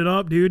dancing it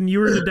up, dude. And you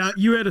were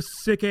you had a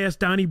sick-ass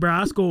Donnie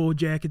Brasco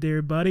jacket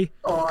there, buddy.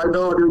 Oh, I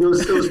know, dude. It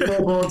was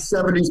full-blown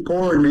 70s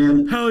porn,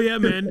 man. Hell yeah,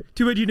 man.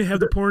 Too bad you didn't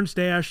have the porn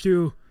stash,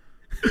 too.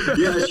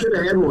 Yeah, I should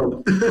have had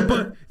one.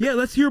 But yeah,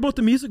 let's hear about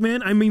the music,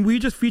 man. I mean, we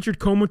just featured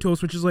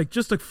Comatose, which is like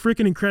just a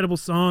freaking incredible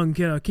song.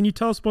 Can you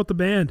tell us about the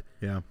band?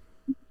 Yeah.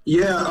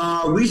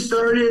 Yeah, we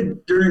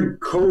started during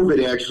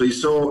COVID, actually.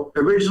 So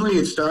originally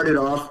it started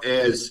off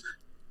as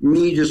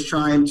me just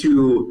trying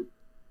to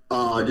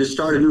just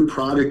start a new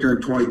project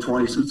during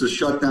 2020. Since the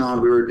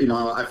shutdown, we were,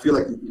 I feel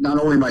like not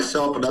only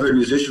myself, but other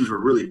musicians were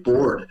really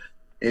bored.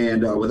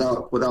 And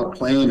without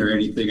playing or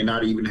anything and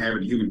not even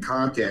having human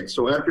contact.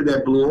 So after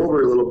that blew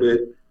over a little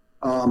bit,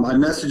 I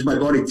messaged my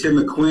buddy Tim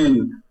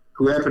McQuinn,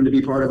 who happened to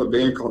be part of a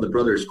band called the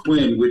Brothers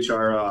Quinn, which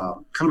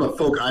are kind of a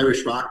folk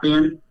Irish rock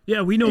band.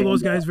 Yeah, we know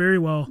those guys very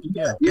well.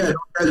 Yeah, those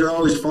guys are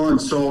always fun.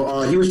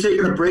 So he was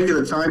taking a break at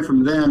the time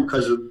from them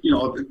because of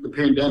the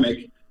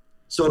pandemic.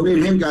 So me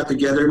and him got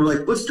together and we're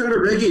like, let's start a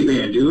reggae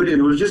band, dude. And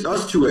it was just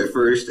us two at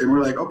first. And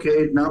we're like,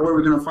 okay, now where are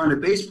we going to find a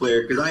bass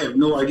player? Because I have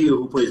no idea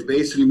who plays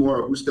bass anymore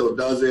or who still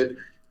does it,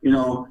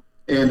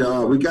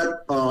 And we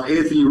got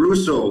Anthony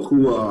Russo,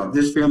 who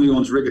his family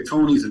owns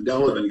Rigatoni's in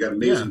Delavan. Got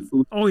amazing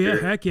food. Oh, yeah,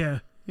 there. heck yeah.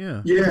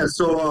 Yeah. Yeah,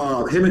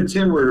 so him and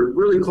Tim were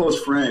really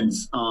close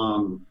friends.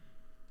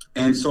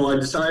 And so I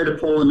decided to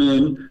pull him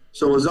in.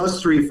 So it was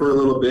us three for a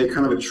little bit,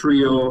 kind of a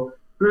trio.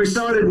 We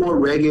sounded more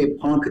reggae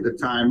punk at the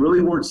time,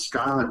 really weren't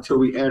ska until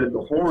we added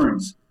the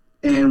horns.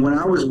 And when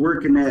I was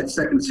working at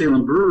Second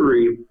Salem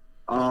Brewery,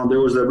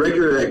 there was a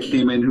regular that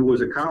came in who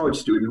was a college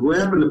student who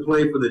happened to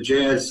play for the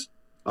jazz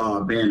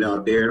band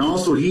out there. And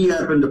also he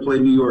happened to play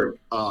New York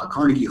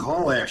Carnegie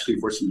Hall, actually,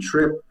 for some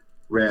trip,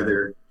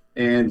 rather.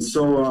 And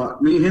so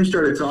me and him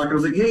started talking. I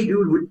was like, hey,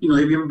 dude, have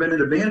you ever been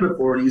in a band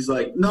before? And he's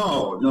like,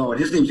 no. And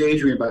his name's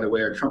Adrian, by the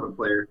way, our trumpet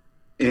player.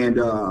 And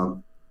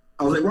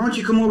I was like, why don't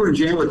you come over and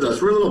jam with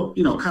us? We're a little,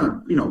 kind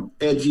of,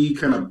 edgy,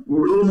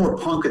 we're a little more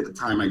punk at the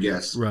time, I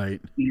guess.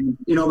 Right.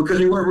 Because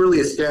we weren't really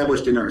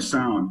established in our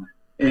sound.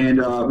 And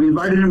we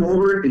invited him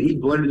over, and he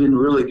blended in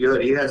really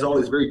good. He has all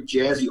these very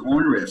jazzy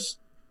horn riffs.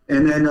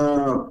 And then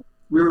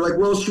we were like,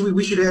 well,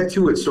 we should add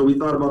to it. So we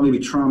thought about maybe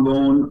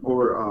trombone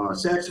or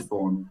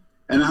saxophone.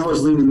 And I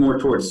was leaning more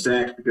towards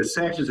sax because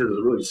sax just has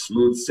a really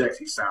smooth,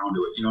 sexy sound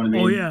to it. You know what I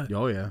mean? Oh, yeah.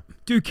 Oh, yeah.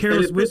 Dude,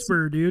 Careless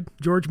Whisper, dude.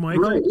 George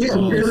Michael. Right, yeah,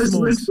 Careless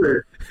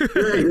Whisper.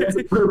 Right, that's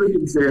a perfect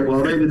example.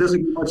 I mean, it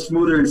doesn't get much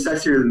smoother and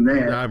sexier than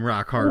that. I'm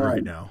rock hard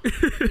right now.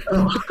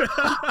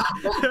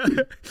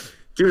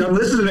 Dude, I'm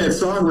listening to that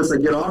song once I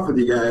get off with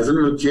you guys. I'm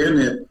going to jam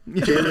that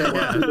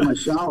while I'm in my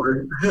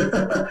shower.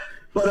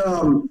 But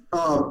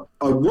a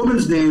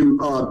woman's name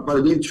by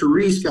the name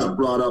Therese got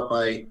brought up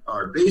by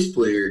our bass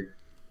player.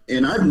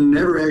 And I've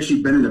never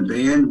actually been in a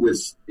band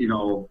with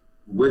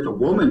a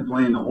woman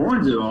playing the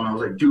horns and all. I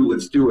was like, dude,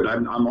 let's do it.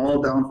 I'm all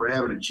down for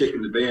having a chick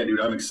in the band, dude.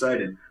 I'm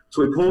excited.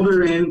 So we pulled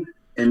her in,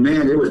 and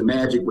man, it was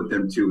magic with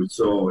them too.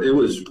 So it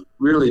was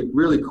really,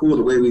 really cool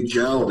the way we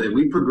gelled, and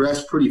we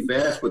progressed pretty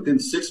fast. Within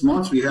 6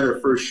 months, we had our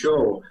first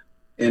show,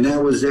 and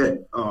that was at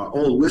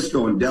Old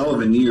Lisco in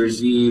Delavan, New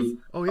Year's Eve.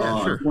 Oh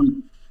yeah, sure.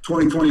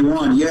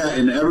 2021, yeah,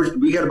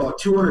 and we had about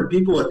 200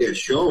 people at that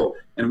show,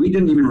 and we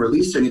didn't even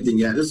release anything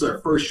yet. This is our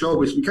first show,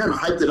 but we kind of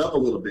hyped it up a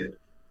little bit.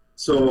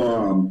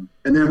 So,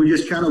 and then we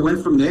just kind of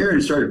went from there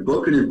and started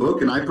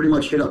booking. I pretty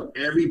much hit up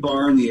every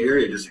bar in the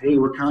area, just, hey,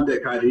 we're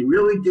Contact High. They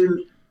really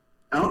didn't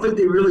I don't think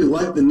they really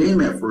liked the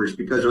name at first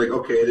because they're like,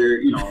 okay, they're,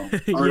 you know,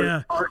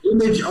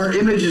 our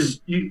image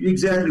is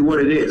exactly what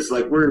it is.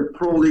 Like, we're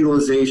pro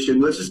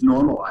legalization. Let's just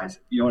normalize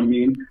it. You know what I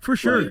mean? For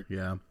sure. Like,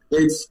 Yeah.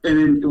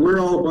 And we're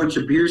all a bunch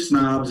of beer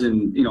snobs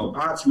and, you know,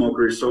 pot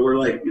smokers. So we're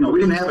like, you know, we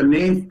didn't have a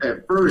name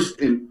at first.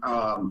 And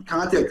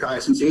Contact High,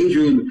 since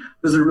Adrian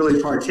doesn't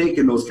really partake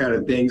in those kind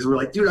of things, we're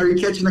like, dude, are you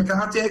catching the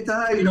Contact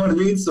High? You know what I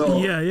mean? So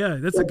yeah,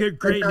 that's a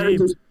great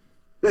name.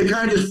 They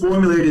kind of just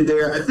formulated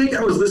there. I think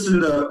I was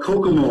listening to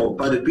Kokomo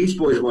by the Beach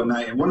Boys one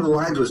night, and one of the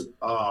lines was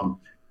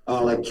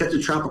like, catch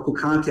a tropical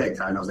contact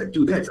high. And I was like,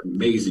 dude, that's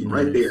amazing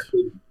right there.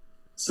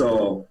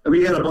 So and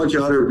we had a bunch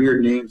of other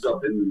weird names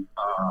up in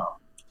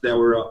that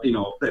were, you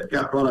know, that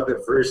got brought up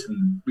at first,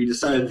 and we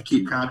decided to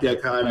keep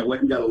Contact High, and I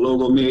went and got a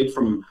logo made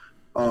from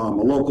a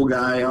local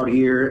guy out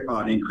here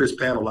named Chris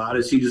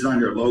Pavelatis. He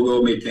designed our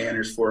logo, made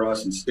banners for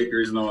us and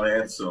stickers and all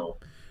that, so...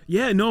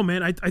 Yeah, no,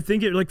 man, I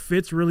think it like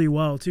fits really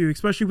well too,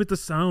 especially with the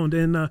sound.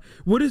 And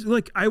what is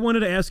like? I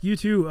wanted to ask you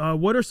too.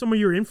 What are some of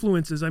your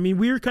influences? I mean,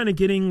 we were kind of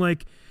getting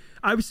like,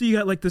 obviously you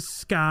got like the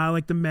ska,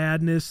 like the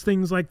Madness,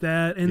 things like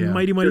that, and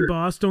Mighty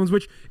Boss Tones,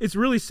 which it's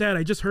really sad.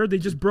 I just heard they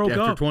just broke up.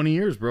 After 20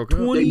 years, broke up.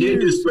 They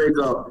did just break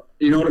up.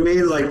 You know what I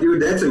mean? Like,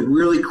 dude, that's a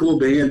really cool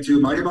band too.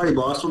 Mighty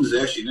Boss Tones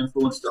is actually an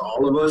influence to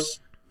all of us.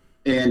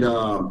 And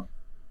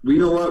you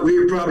know what? We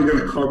were probably going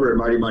to cover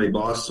a Mighty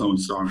Boss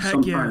Tones song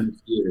sometime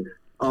this year.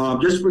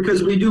 Just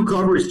because we do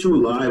covers too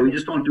live, we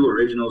just don't do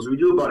originals. We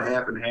do about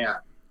half and half.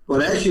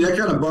 But actually, that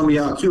kind of bummed me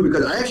out too,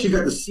 because I actually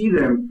got to see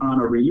them on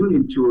a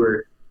reunion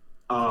tour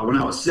when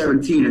I was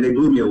 17, and they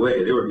blew me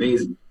away. They were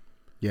amazing.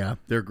 Yeah,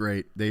 they're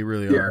great. They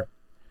really are.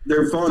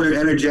 They're fun. They're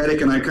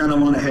energetic, and I kind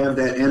of want to have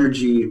that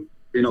energy.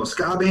 You know,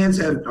 ska bands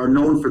are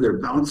known for their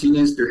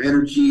bounciness, their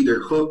energy, their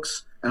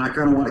hooks, and I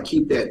kind of want to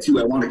keep that too.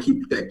 I want to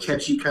keep that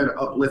catchy kind of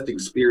uplifting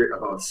spirit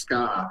about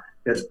ska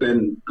that's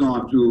been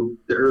gone through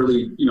the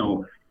early, you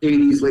know,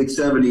 80s, late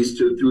 70s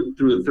through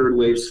the third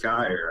wave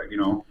ska era, you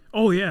know?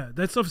 Oh, yeah.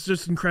 That stuff's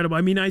just incredible.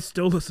 I mean, I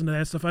still listen to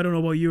that stuff. I don't know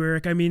about you,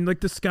 Eric. I mean, like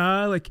the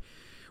ska, like,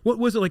 what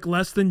was it, like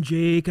Less Than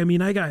Jake? I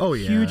mean, I got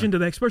huge into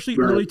that, especially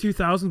early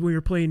 2000s when we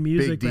were playing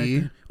music back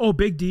then. Oh,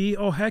 Big D.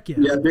 Oh, heck yeah.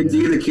 Yeah, Big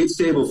D and the Kids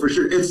Table, for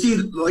sure. And see,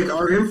 like,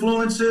 our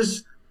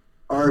influences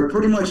are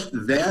pretty much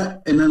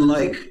that, and then,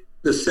 like,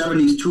 the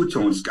 70s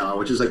two-tone ska,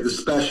 which is like the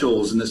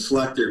Specials and the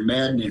Selector,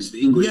 Madness,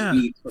 the English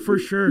Beat. For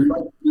sure.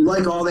 We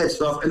like all that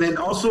stuff. And then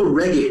also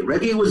reggae.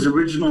 Reggae was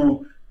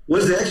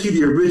actually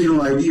the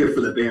original idea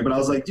for the band. But I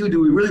was like, dude,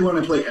 do we really want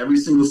to play every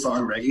single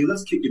song reggae?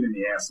 Let's kick it in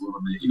the ass a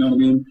little bit. You know what I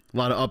mean? A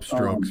lot of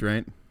upstrokes,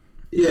 right?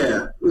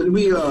 Yeah.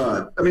 We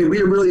were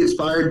really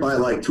inspired by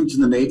like Toots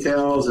and the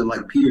Maytals and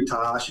like Peter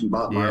Tosh and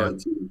Bob Marley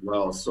too as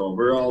well. So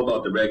we're all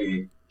about the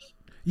reggae.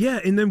 Yeah,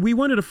 and then we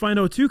wanted to find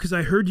out too, because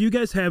I heard you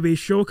guys have a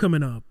show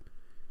coming up.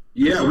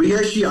 Yeah,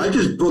 I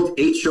just booked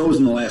 8 shows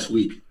in the last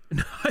week.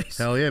 Nice.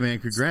 Hell yeah, man.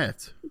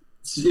 Congrats.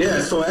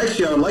 Yeah, so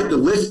actually I would like to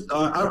list,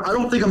 I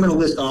don't think I'm going to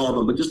list all of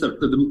them, but just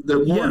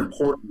the more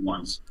important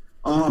ones.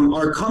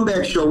 Our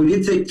comeback show, we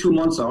did take 2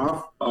 months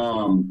off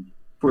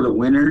for the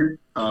winter,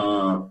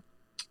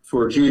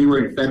 for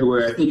January and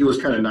February. I think it was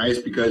kind of nice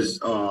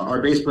because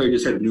our bass player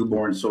just had a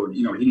newborn, so,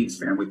 you know, he needs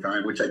family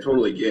time, which I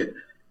totally get.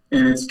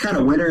 And it's kind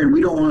of winter, and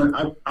we don't want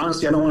to,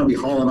 honestly, I don't want to be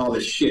hauling all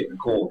this shit in the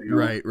cold. You know?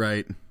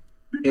 Right.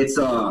 It's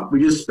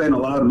we just spent a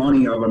lot of money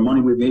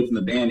we made from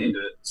the band into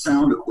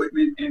sound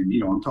equipment, and you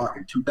know I'm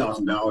talking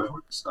 $2,000 worth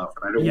of stuff,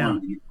 and I don't want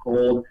it to get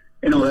cold.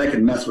 You know that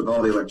can mess with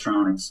all the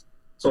electronics,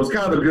 so it's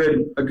kind of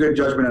a good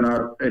judgment on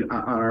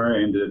our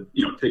end to,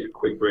 you know, take a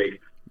quick break.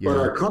 Yeah. But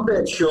our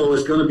comeback show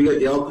is going to be at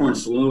the Elkhorn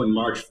Saloon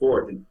March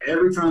 4th, and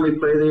every time we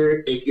play there,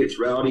 it gets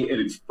rowdy and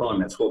it's fun.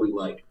 That's what we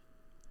like.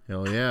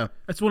 Hell yeah,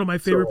 that's one of my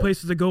favorite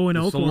places to go in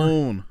Elkhorn.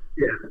 Saloon.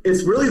 Yeah,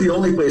 it's really the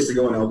only place to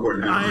go in Elkhorn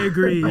now. I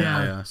agree,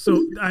 yeah.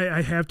 So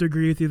I have to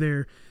agree with you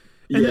there.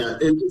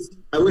 And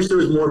I wish there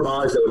was more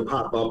bars that would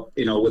pop up,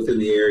 you know, within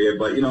the area.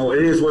 But, you know,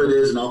 it is what it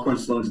is, and Elkhorn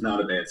Saloon's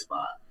not a bad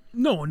spot.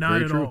 No,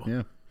 not at all.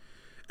 Yeah.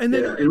 And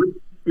then and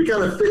we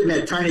kind of fit in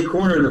that tiny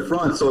corner in the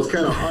front, so it's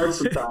kind of hard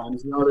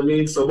sometimes, you know what I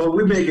mean? So, but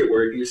we make it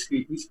work. We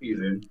squeeze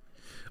in.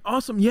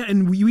 Awesome, yeah,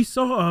 and we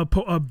saw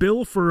a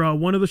bill for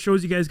one of the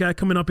shows you guys got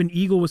coming up in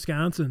Eagle,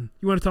 Wisconsin.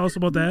 You want to tell us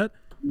about that?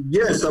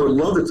 Yes, I would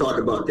love to talk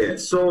about that.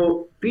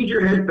 So, Feed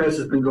Your Head Fest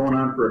has been going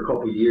on for a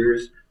couple of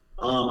years.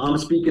 I'm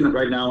speaking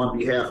right now on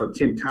behalf of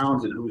Tim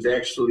Townsend, who's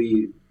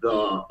actually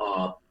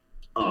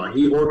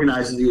he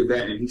organizes the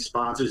event and he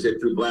sponsors it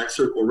through Black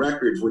Circle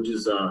Records, which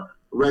is a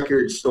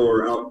record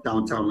store out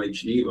downtown Lake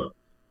Geneva.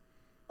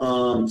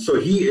 So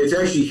it's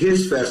actually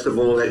his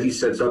festival that he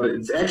sets up.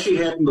 It's actually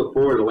happened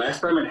before. The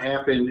last time it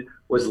happened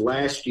was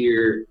last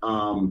year.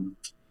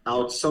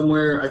 Out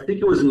somewhere, I think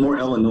it was in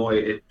Illinois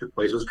it took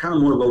place. It was kind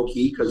of more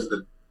low-key because of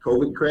the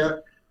COVID crap.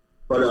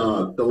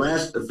 But the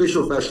last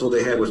official festival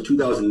they had was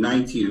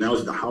 2019, and that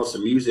was the House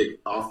of Music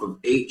off of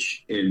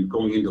H and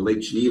going into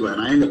Lake Geneva,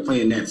 and I ended up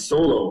playing that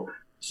solo.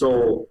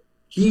 So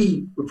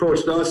he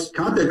approached us.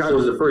 Contact High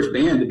was the first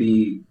band to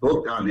be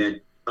booked on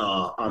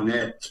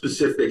that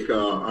specific,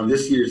 on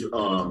this year's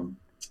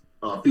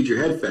Feed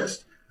Your Head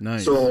Fest.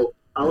 Nice. So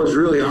I was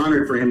really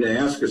honored for him to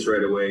ask us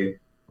right away.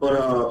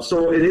 But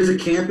so it is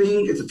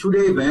it's a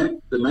 2-day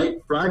event.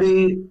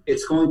 Friday,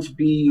 it's going to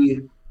be,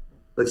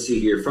 let's see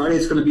here. Friday,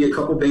 it's going to be a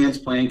couple bands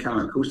playing kind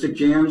of acoustic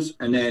jams.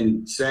 And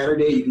then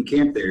Saturday, you can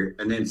camp there.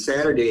 And then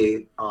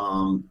Saturday,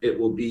 it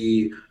will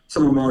be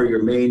some of more of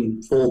your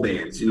main full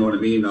bands. You know what I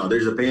mean?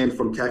 There's a band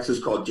from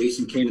Texas called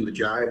Jason Kane and the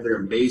Jive. They're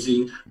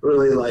amazing.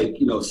 Really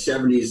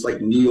 70s, like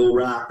neo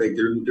rock. Like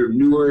they're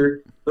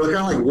newer. They're kind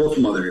of like Wolf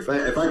Mother.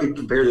 If I could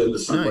compare them to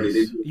somebody,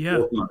 Nice. they'd be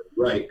Wolf Mother.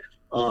 Right.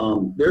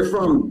 They're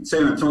from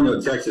San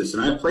Antonio, Texas,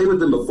 and I played with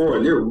them before,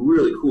 and they're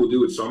really cool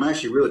dudes. So I'm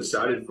actually really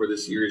excited for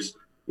this year's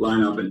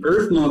lineup. And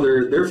Earth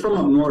Mother, they're from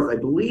up north. I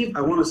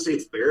want to say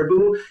it's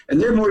Baraboo, and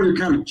they're more your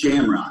kind of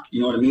jam rock.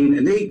 You know what I mean?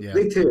 And they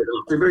tear it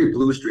up. They're very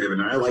blues driven,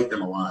 and I like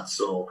them a lot.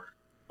 So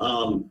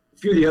a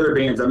few of the other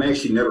bands I'm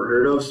actually never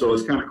heard of, so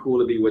it's kind of cool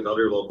to be with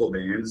other local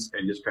bands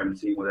and just kind of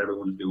seeing what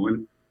everyone's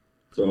doing.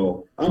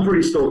 So I'm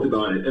pretty stoked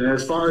about it. And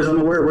as far as I'm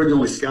aware, we're the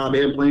only ska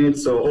band playing,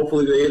 so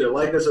hopefully they either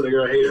like us or they're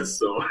going to hate us.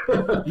 So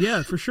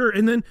Yeah, for sure.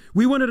 And then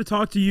we wanted to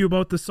talk to you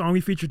about the song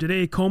we featured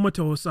today,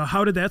 Comatose.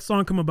 How did that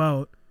song come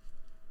about?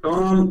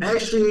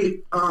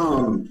 Actually,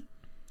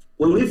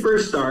 when we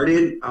first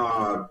started,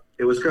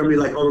 it was going to be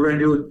like, we're going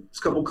to do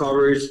a couple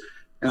covers.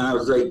 And I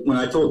was like, when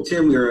I told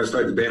Tim we were going to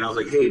start the band, I was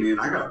like, hey, man,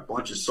 I got a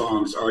bunch of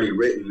songs already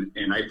written,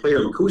 and I played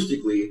them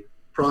acoustically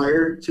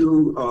prior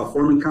to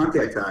forming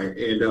Contact High.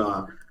 And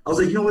I was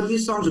like, you know what,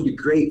 these songs would be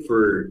great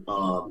for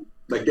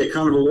like that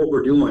kind of what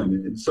we're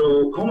doing. And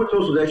so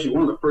Comatose was actually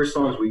one of the first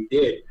songs we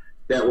did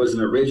that was an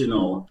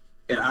original.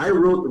 And I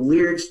wrote the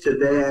lyrics to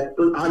that.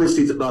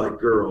 Obviously, it's about a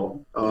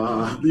girl,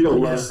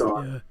 love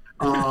song.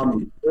 Yeah.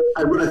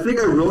 I think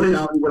I wrote it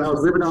out when I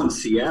was living out in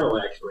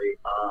Seattle, actually.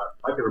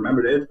 I can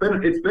remember that.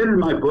 It's been in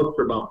my book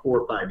for about 4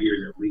 or 5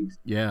 years at least.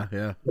 Yeah.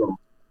 So,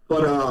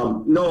 but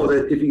no,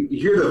 that if you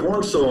hear the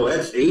horn solo,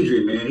 that's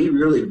Adrian, man. He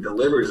really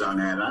delivers on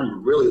that. I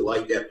really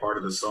like that part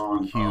of the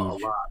song a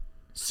lot.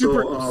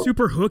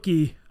 Super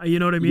hooky. You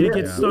know what I mean? It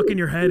gets stuck in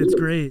your head. It's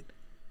great.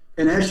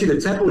 And actually, the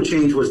tempo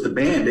change was the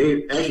band.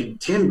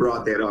 Tim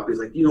brought that up. He's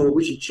like,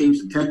 we should change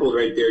the tempo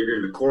right there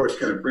during the chorus,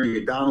 kind of bring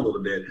it down a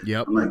little bit.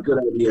 Yep. I'm like, good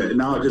idea. And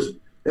now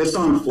that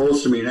song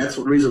flows to me, and that's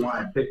the reason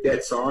why I picked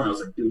that song. I was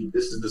like, dude,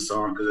 this is the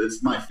song because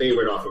it's my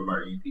favorite off of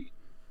our EP.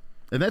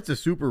 And that's a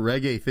super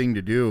reggae thing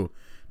to do.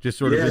 Just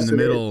sort of in the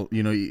middle,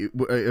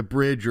 a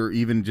bridge or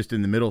even just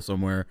in the middle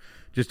somewhere,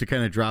 just to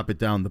kind of drop it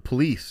down. The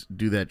Police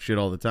do that shit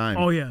all the time.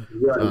 Oh yeah,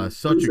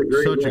 such a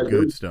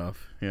good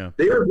stuff. Yeah,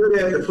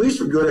 the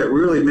Police were good at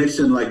really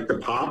mixing like the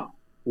pop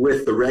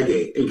with the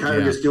reggae and kind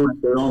of just doing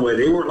it their own way.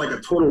 They weren't like a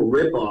total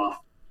rip off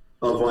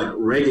of like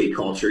reggae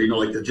culture,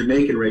 like the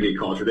Jamaican reggae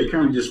culture. They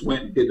kind of just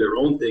went and did their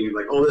own thing and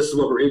like, oh, this is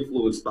what we're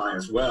influenced by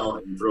as well,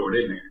 and throw it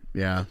in there.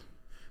 Yeah.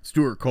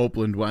 Stuart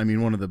Copeland,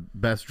 one of the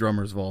best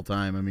drummers of all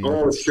time.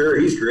 Oh, sure.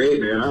 He's great,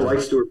 man. I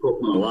like Stuart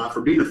Copeland a lot. For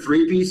being a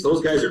three-piece,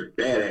 those guys are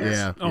badass.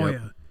 Yeah. Oh,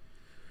 yeah.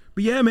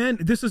 But yeah, man,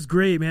 this is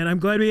great, man. I'm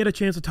glad we had a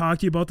chance to talk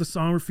to you about the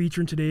song we're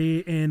featuring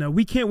today, and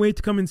we can't wait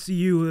to come and see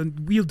you.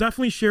 And we'll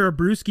definitely share a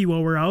brewski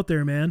while we're out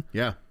there, man.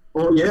 Yeah.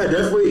 Oh, yeah,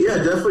 definitely. Yeah,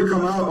 definitely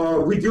come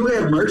out. We do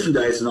have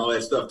merchandise and all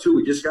that stuff, too.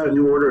 We just got a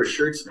new order of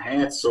shirts and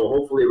hats, so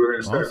hopefully we're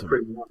going to start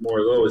printing out more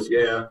of those,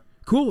 yeah.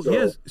 Cool. So,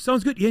 yes,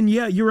 sounds good. And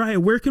yeah,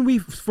 Uriah,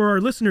 for our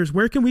listeners,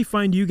 where can we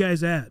find you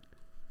guys at?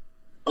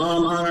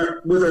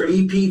 With our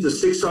EP, the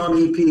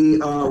 6-song EP,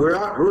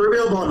 we're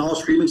available on all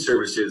streaming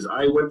services.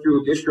 I went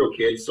through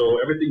DistroKid, so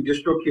everything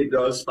DistroKid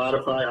does,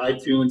 Spotify,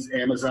 iTunes,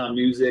 Amazon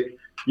Music.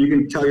 You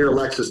can tell your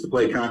Alexis to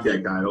play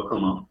Contact Guy. It'll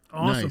come up.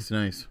 Awesome.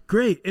 Nice.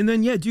 Great. And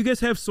then, do you guys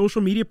have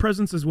social media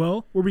presence as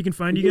well where we can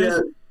find you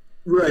guys?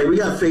 Right. We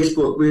got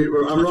Facebook.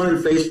 I'm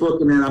running Facebook,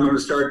 and then I'm going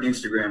to start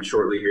Instagram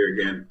shortly here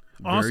again.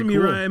 Awesome, cool.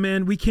 Uriah,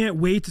 man. We can't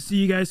wait to see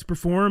you guys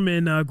perform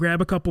and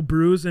grab a couple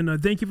brews.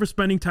 And thank you for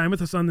spending time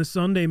with us on this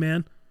Sunday,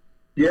 man.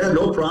 Yeah,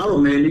 no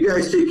problem, man. You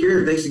guys take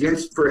care. Thanks again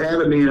for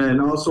having me, and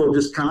also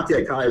just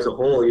Contact High as a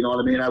whole. You know what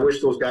I mean? I wish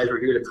those guys were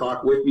here to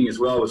talk with me as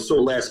well. It was so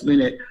last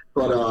minute,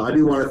 but I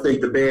do want to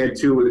thank the band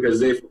too,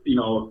 because we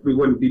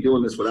wouldn't be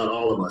doing this without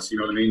all of us. You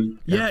know what I mean?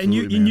 Yeah,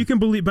 absolutely, and you can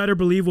better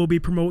believe we'll be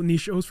promoting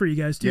these shows for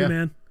you guys too,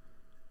 man.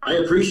 I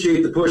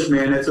appreciate the push,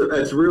 man.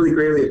 That's really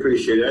greatly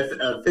appreciated.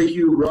 Thank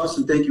you, Russ,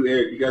 and thank you,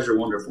 Eric. You guys are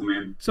wonderful,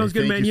 man. Sounds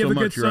good, man. You have a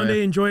good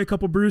Sunday. Enjoy a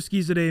couple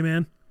brewskis today,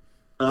 man.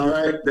 All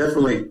right,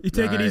 definitely. You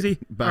take it easy.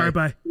 Bye. All right,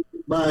 bye.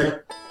 Bye.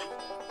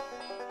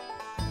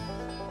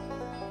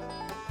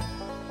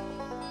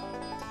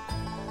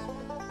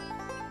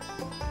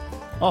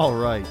 All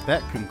right,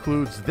 that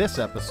concludes this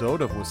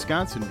episode of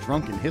Wisconsin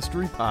Drunken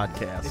History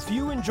Podcast. If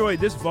you enjoyed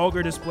this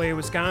vulgar display of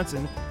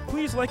Wisconsin,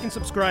 please like and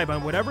subscribe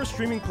on whatever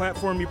streaming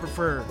platform you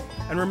prefer.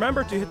 And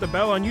remember to hit the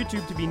bell on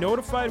YouTube to be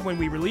notified when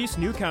we release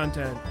new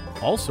content.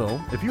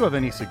 Also, if you have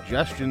any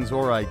suggestions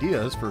or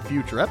ideas for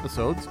future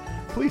episodes,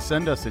 please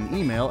send us an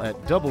email at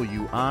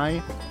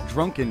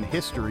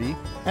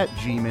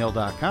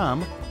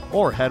widrunkenhistory@gmail.com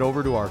or head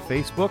over to our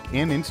Facebook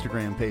and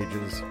Instagram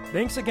pages.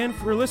 Thanks again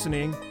for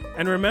listening,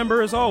 and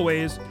remember, as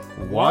always,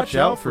 Watch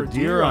out for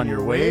deer on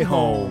your way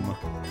home.